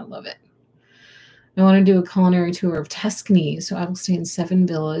 home. I love it. I want to do a culinary tour of Tuscany, so I will stay in 7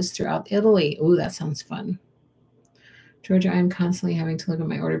 villas throughout Italy. Ooh, that sounds fun. Georgia, I'm constantly having to look at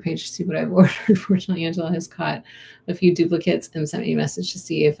my order page to see what I've ordered. Fortunately, Angela has caught a few duplicates and sent me a message to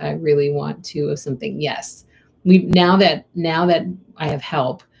see if I really want to of something. Yes, now that I have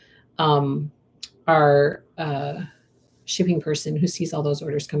help, our shipping person who sees all those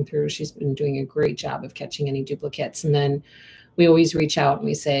orders come through, she's been doing a great job of catching any duplicates. And then we always reach out and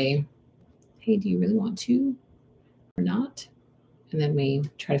we say, hey, do you really want to or not? And then we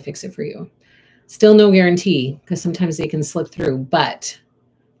try to fix it for you. Still no guarantee because sometimes they can slip through, but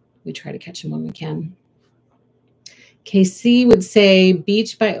we try to catch them when we can. KC would say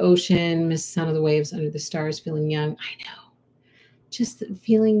beach by ocean, miss sound of the waves under the stars, feeling young. I know, just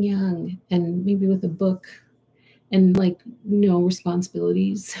feeling young and maybe with a book and like no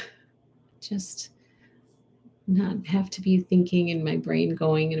responsibilities, just not have to be thinking and my brain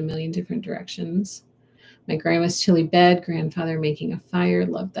going in a million different directions. My grandma's chilly bed, grandfather making a fire.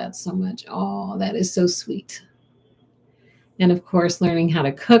 Love that so much. Oh, that is so sweet. And of course, learning how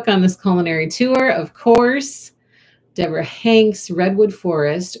to cook on this culinary tour, of course. Deborah Hanks, Redwood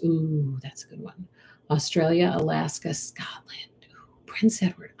Forest. Ooh, that's a good one. Australia, Alaska, Scotland. Ooh, Prince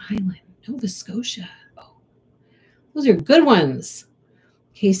Edward Island, Nova Scotia. Oh, those are good ones.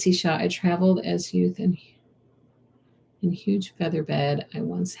 Casey Shaw, I traveled as youth in huge feather bed I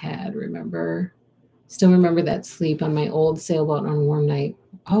once had. Still remember that sleep on my old sailboat on a warm night.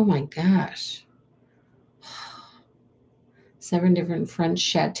 Oh my gosh. 7 different French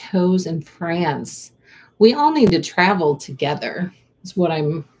chateaus in France. We all need to travel together.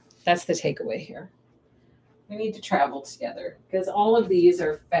 That's the takeaway here. We need to travel together because all of these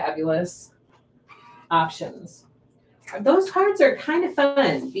are fabulous options. Those cards are kind of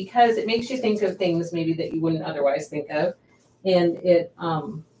fun because it makes you think of things maybe that you wouldn't otherwise think of. And it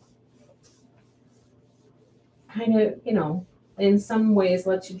kind of, in some ways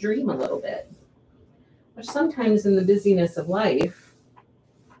lets you dream a little bit. Which sometimes in the busyness of life,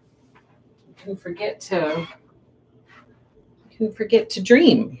 you can forget to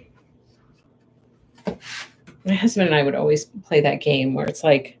dream. My husband and I would always play that game where it's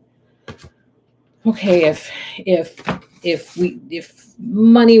like, okay, if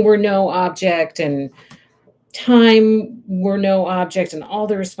money were no object and time were no object and all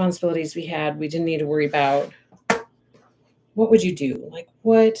the responsibilities we had, we didn't need to worry about, what would you do? Like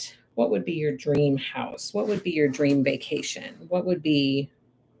what would be your dream house? What would be your dream vacation? What would be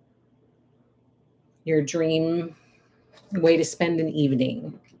your dream way to spend an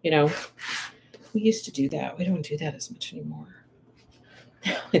evening? We used to do that. We don't do that as much anymore.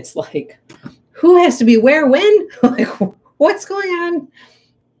 It's like who has to be where, when? Like, what's going on?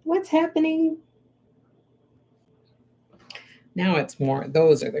 What's happening? Now it's more,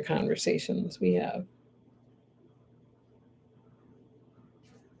 those are the conversations we have.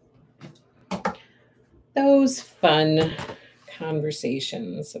 Those fun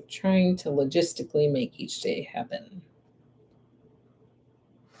conversations of trying to logistically make each day happen.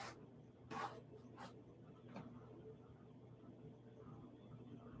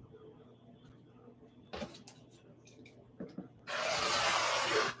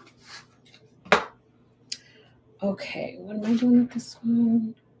 Okay, what am I doing with this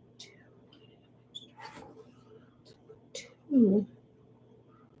one? Two.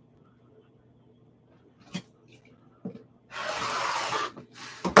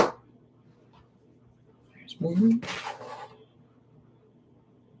 There's one.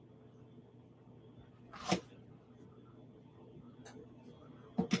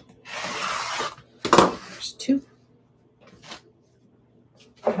 There's two.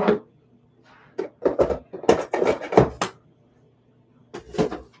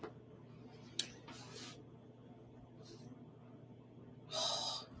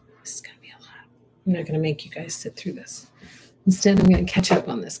 I'm not going to make you guys sit through this. Instead, I'm going to catch up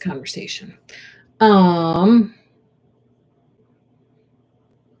on this conversation. I'm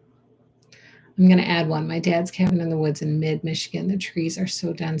going to add one. My dad's cabin in the woods in mid-Michigan. The trees are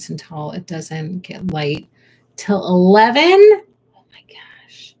so dense and tall, it doesn't get light till 11. Oh my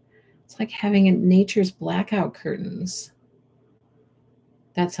gosh. It's like having nature's blackout curtains.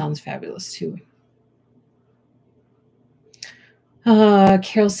 That sounds fabulous too.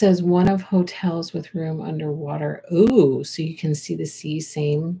 Carol says one of hotels with room underwater. Ooh, so you can see the sea,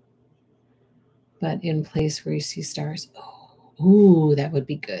 same, but in place where you see stars. Oh, ooh, that would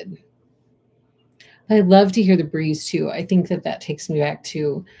be good. I love to hear the breeze too. I think that takes me back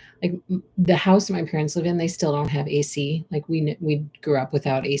to like the house my parents live in. They still don't have AC. Like we grew up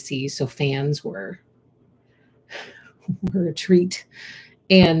without AC, so fans were a treat.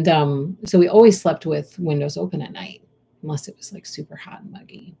 And so we always slept with windows open at night, unless it was like super hot and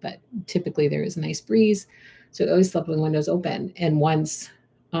muggy. But typically there is a nice breeze. So we always slept with windows open. And once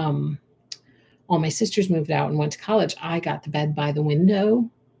all my sisters moved out and went to college, I got the bed by the window,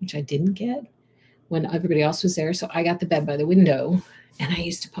 which I didn't get when everybody else was there. So I got the bed by the window, and I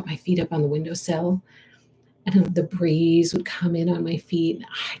used to put my feet up on the windowsill, and the breeze would come in on my feet. And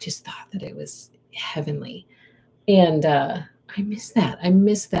I just thought that it was heavenly. And I miss that. I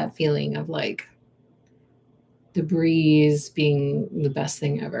miss that feeling of like the breeze being the best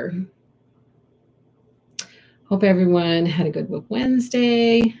thing ever. Hope everyone had a good WIP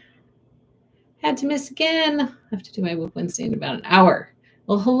Wednesday. Had to miss again. I have to do my WIP Wednesday in about an hour.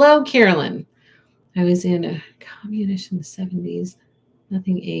 Well, hello, Carolyn. I was in a communish in the 70s.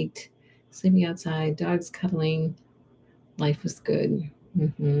 Nothing ached. Sleeping outside, dogs cuddling. Life was good.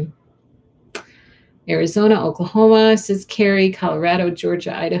 Arizona, Oklahoma, says Carrie, Colorado,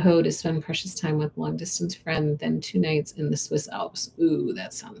 Georgia, Idaho to spend precious time with long distance friend, then 2 nights in the Swiss Alps. Ooh,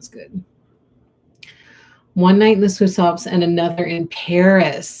 that sounds good. 1 night in the Swiss Alps and another in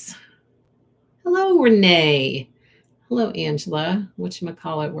Paris. Hello, Renee. Hello, Angela.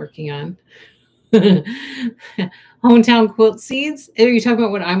 Whatchamacallit working on? Hometown Quilt Seeds. Are you talking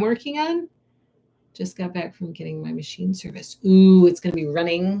about what I'm working on? Just got back from getting my machine serviced. Ooh, it's going to be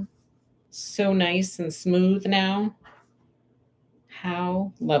running so nice and smooth now.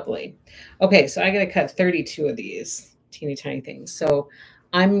 How lovely. Okay, so I got to cut 32 of these teeny tiny things. So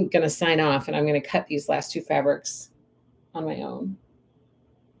I'm going to sign off, and I'm going to cut these last 2 fabrics on my own.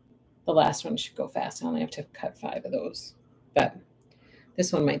 The last one should go fast. I only have to cut 5 of those, but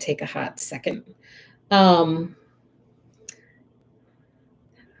this one might take a hot second. Autocorrect.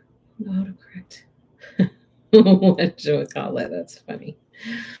 What should we call it? That's funny.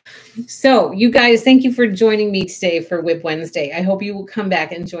 So you guys, thank you for joining me today for WIP Wednesday. I hope you will come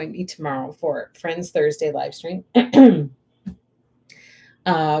back and join me tomorrow for Friends Thursday live stream.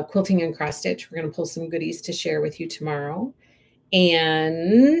 Quilting and cross stitch. We're going to pull some goodies to share with you tomorrow.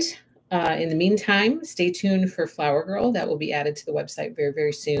 And in the meantime, stay tuned for Flower Girl. That will be added to the website very,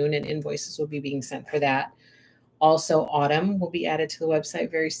 very soon, and invoices will be being sent for that. Also, Autumn will be added to the website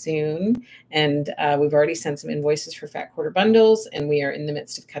very soon. And we've already sent some invoices for Fat Quarter Bundles, and we are in the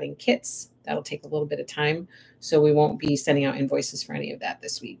midst of cutting kits. That'll take a little bit of time, so we won't be sending out invoices for any of that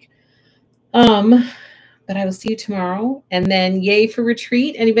this week. But I will see you tomorrow. And then yay for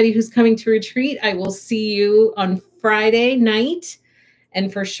retreat. Anybody who's coming to retreat, I will see you on Friday night,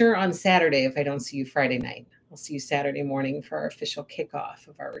 and for sure on Saturday if I don't see you Friday night. I'll see you Saturday morning for our official kickoff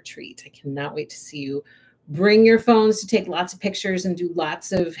of our retreat. I cannot wait to see you Bring your phones to take lots of pictures and do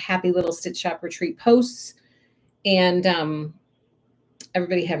lots of happy little Stitch Shop Retreat posts. And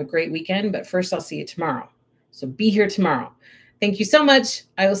everybody have a great weekend. But first, I'll see you tomorrow. So be here tomorrow. Thank you so much.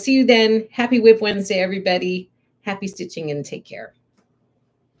 I will see you then. Happy WIP Wednesday, everybody. Happy stitching and take care.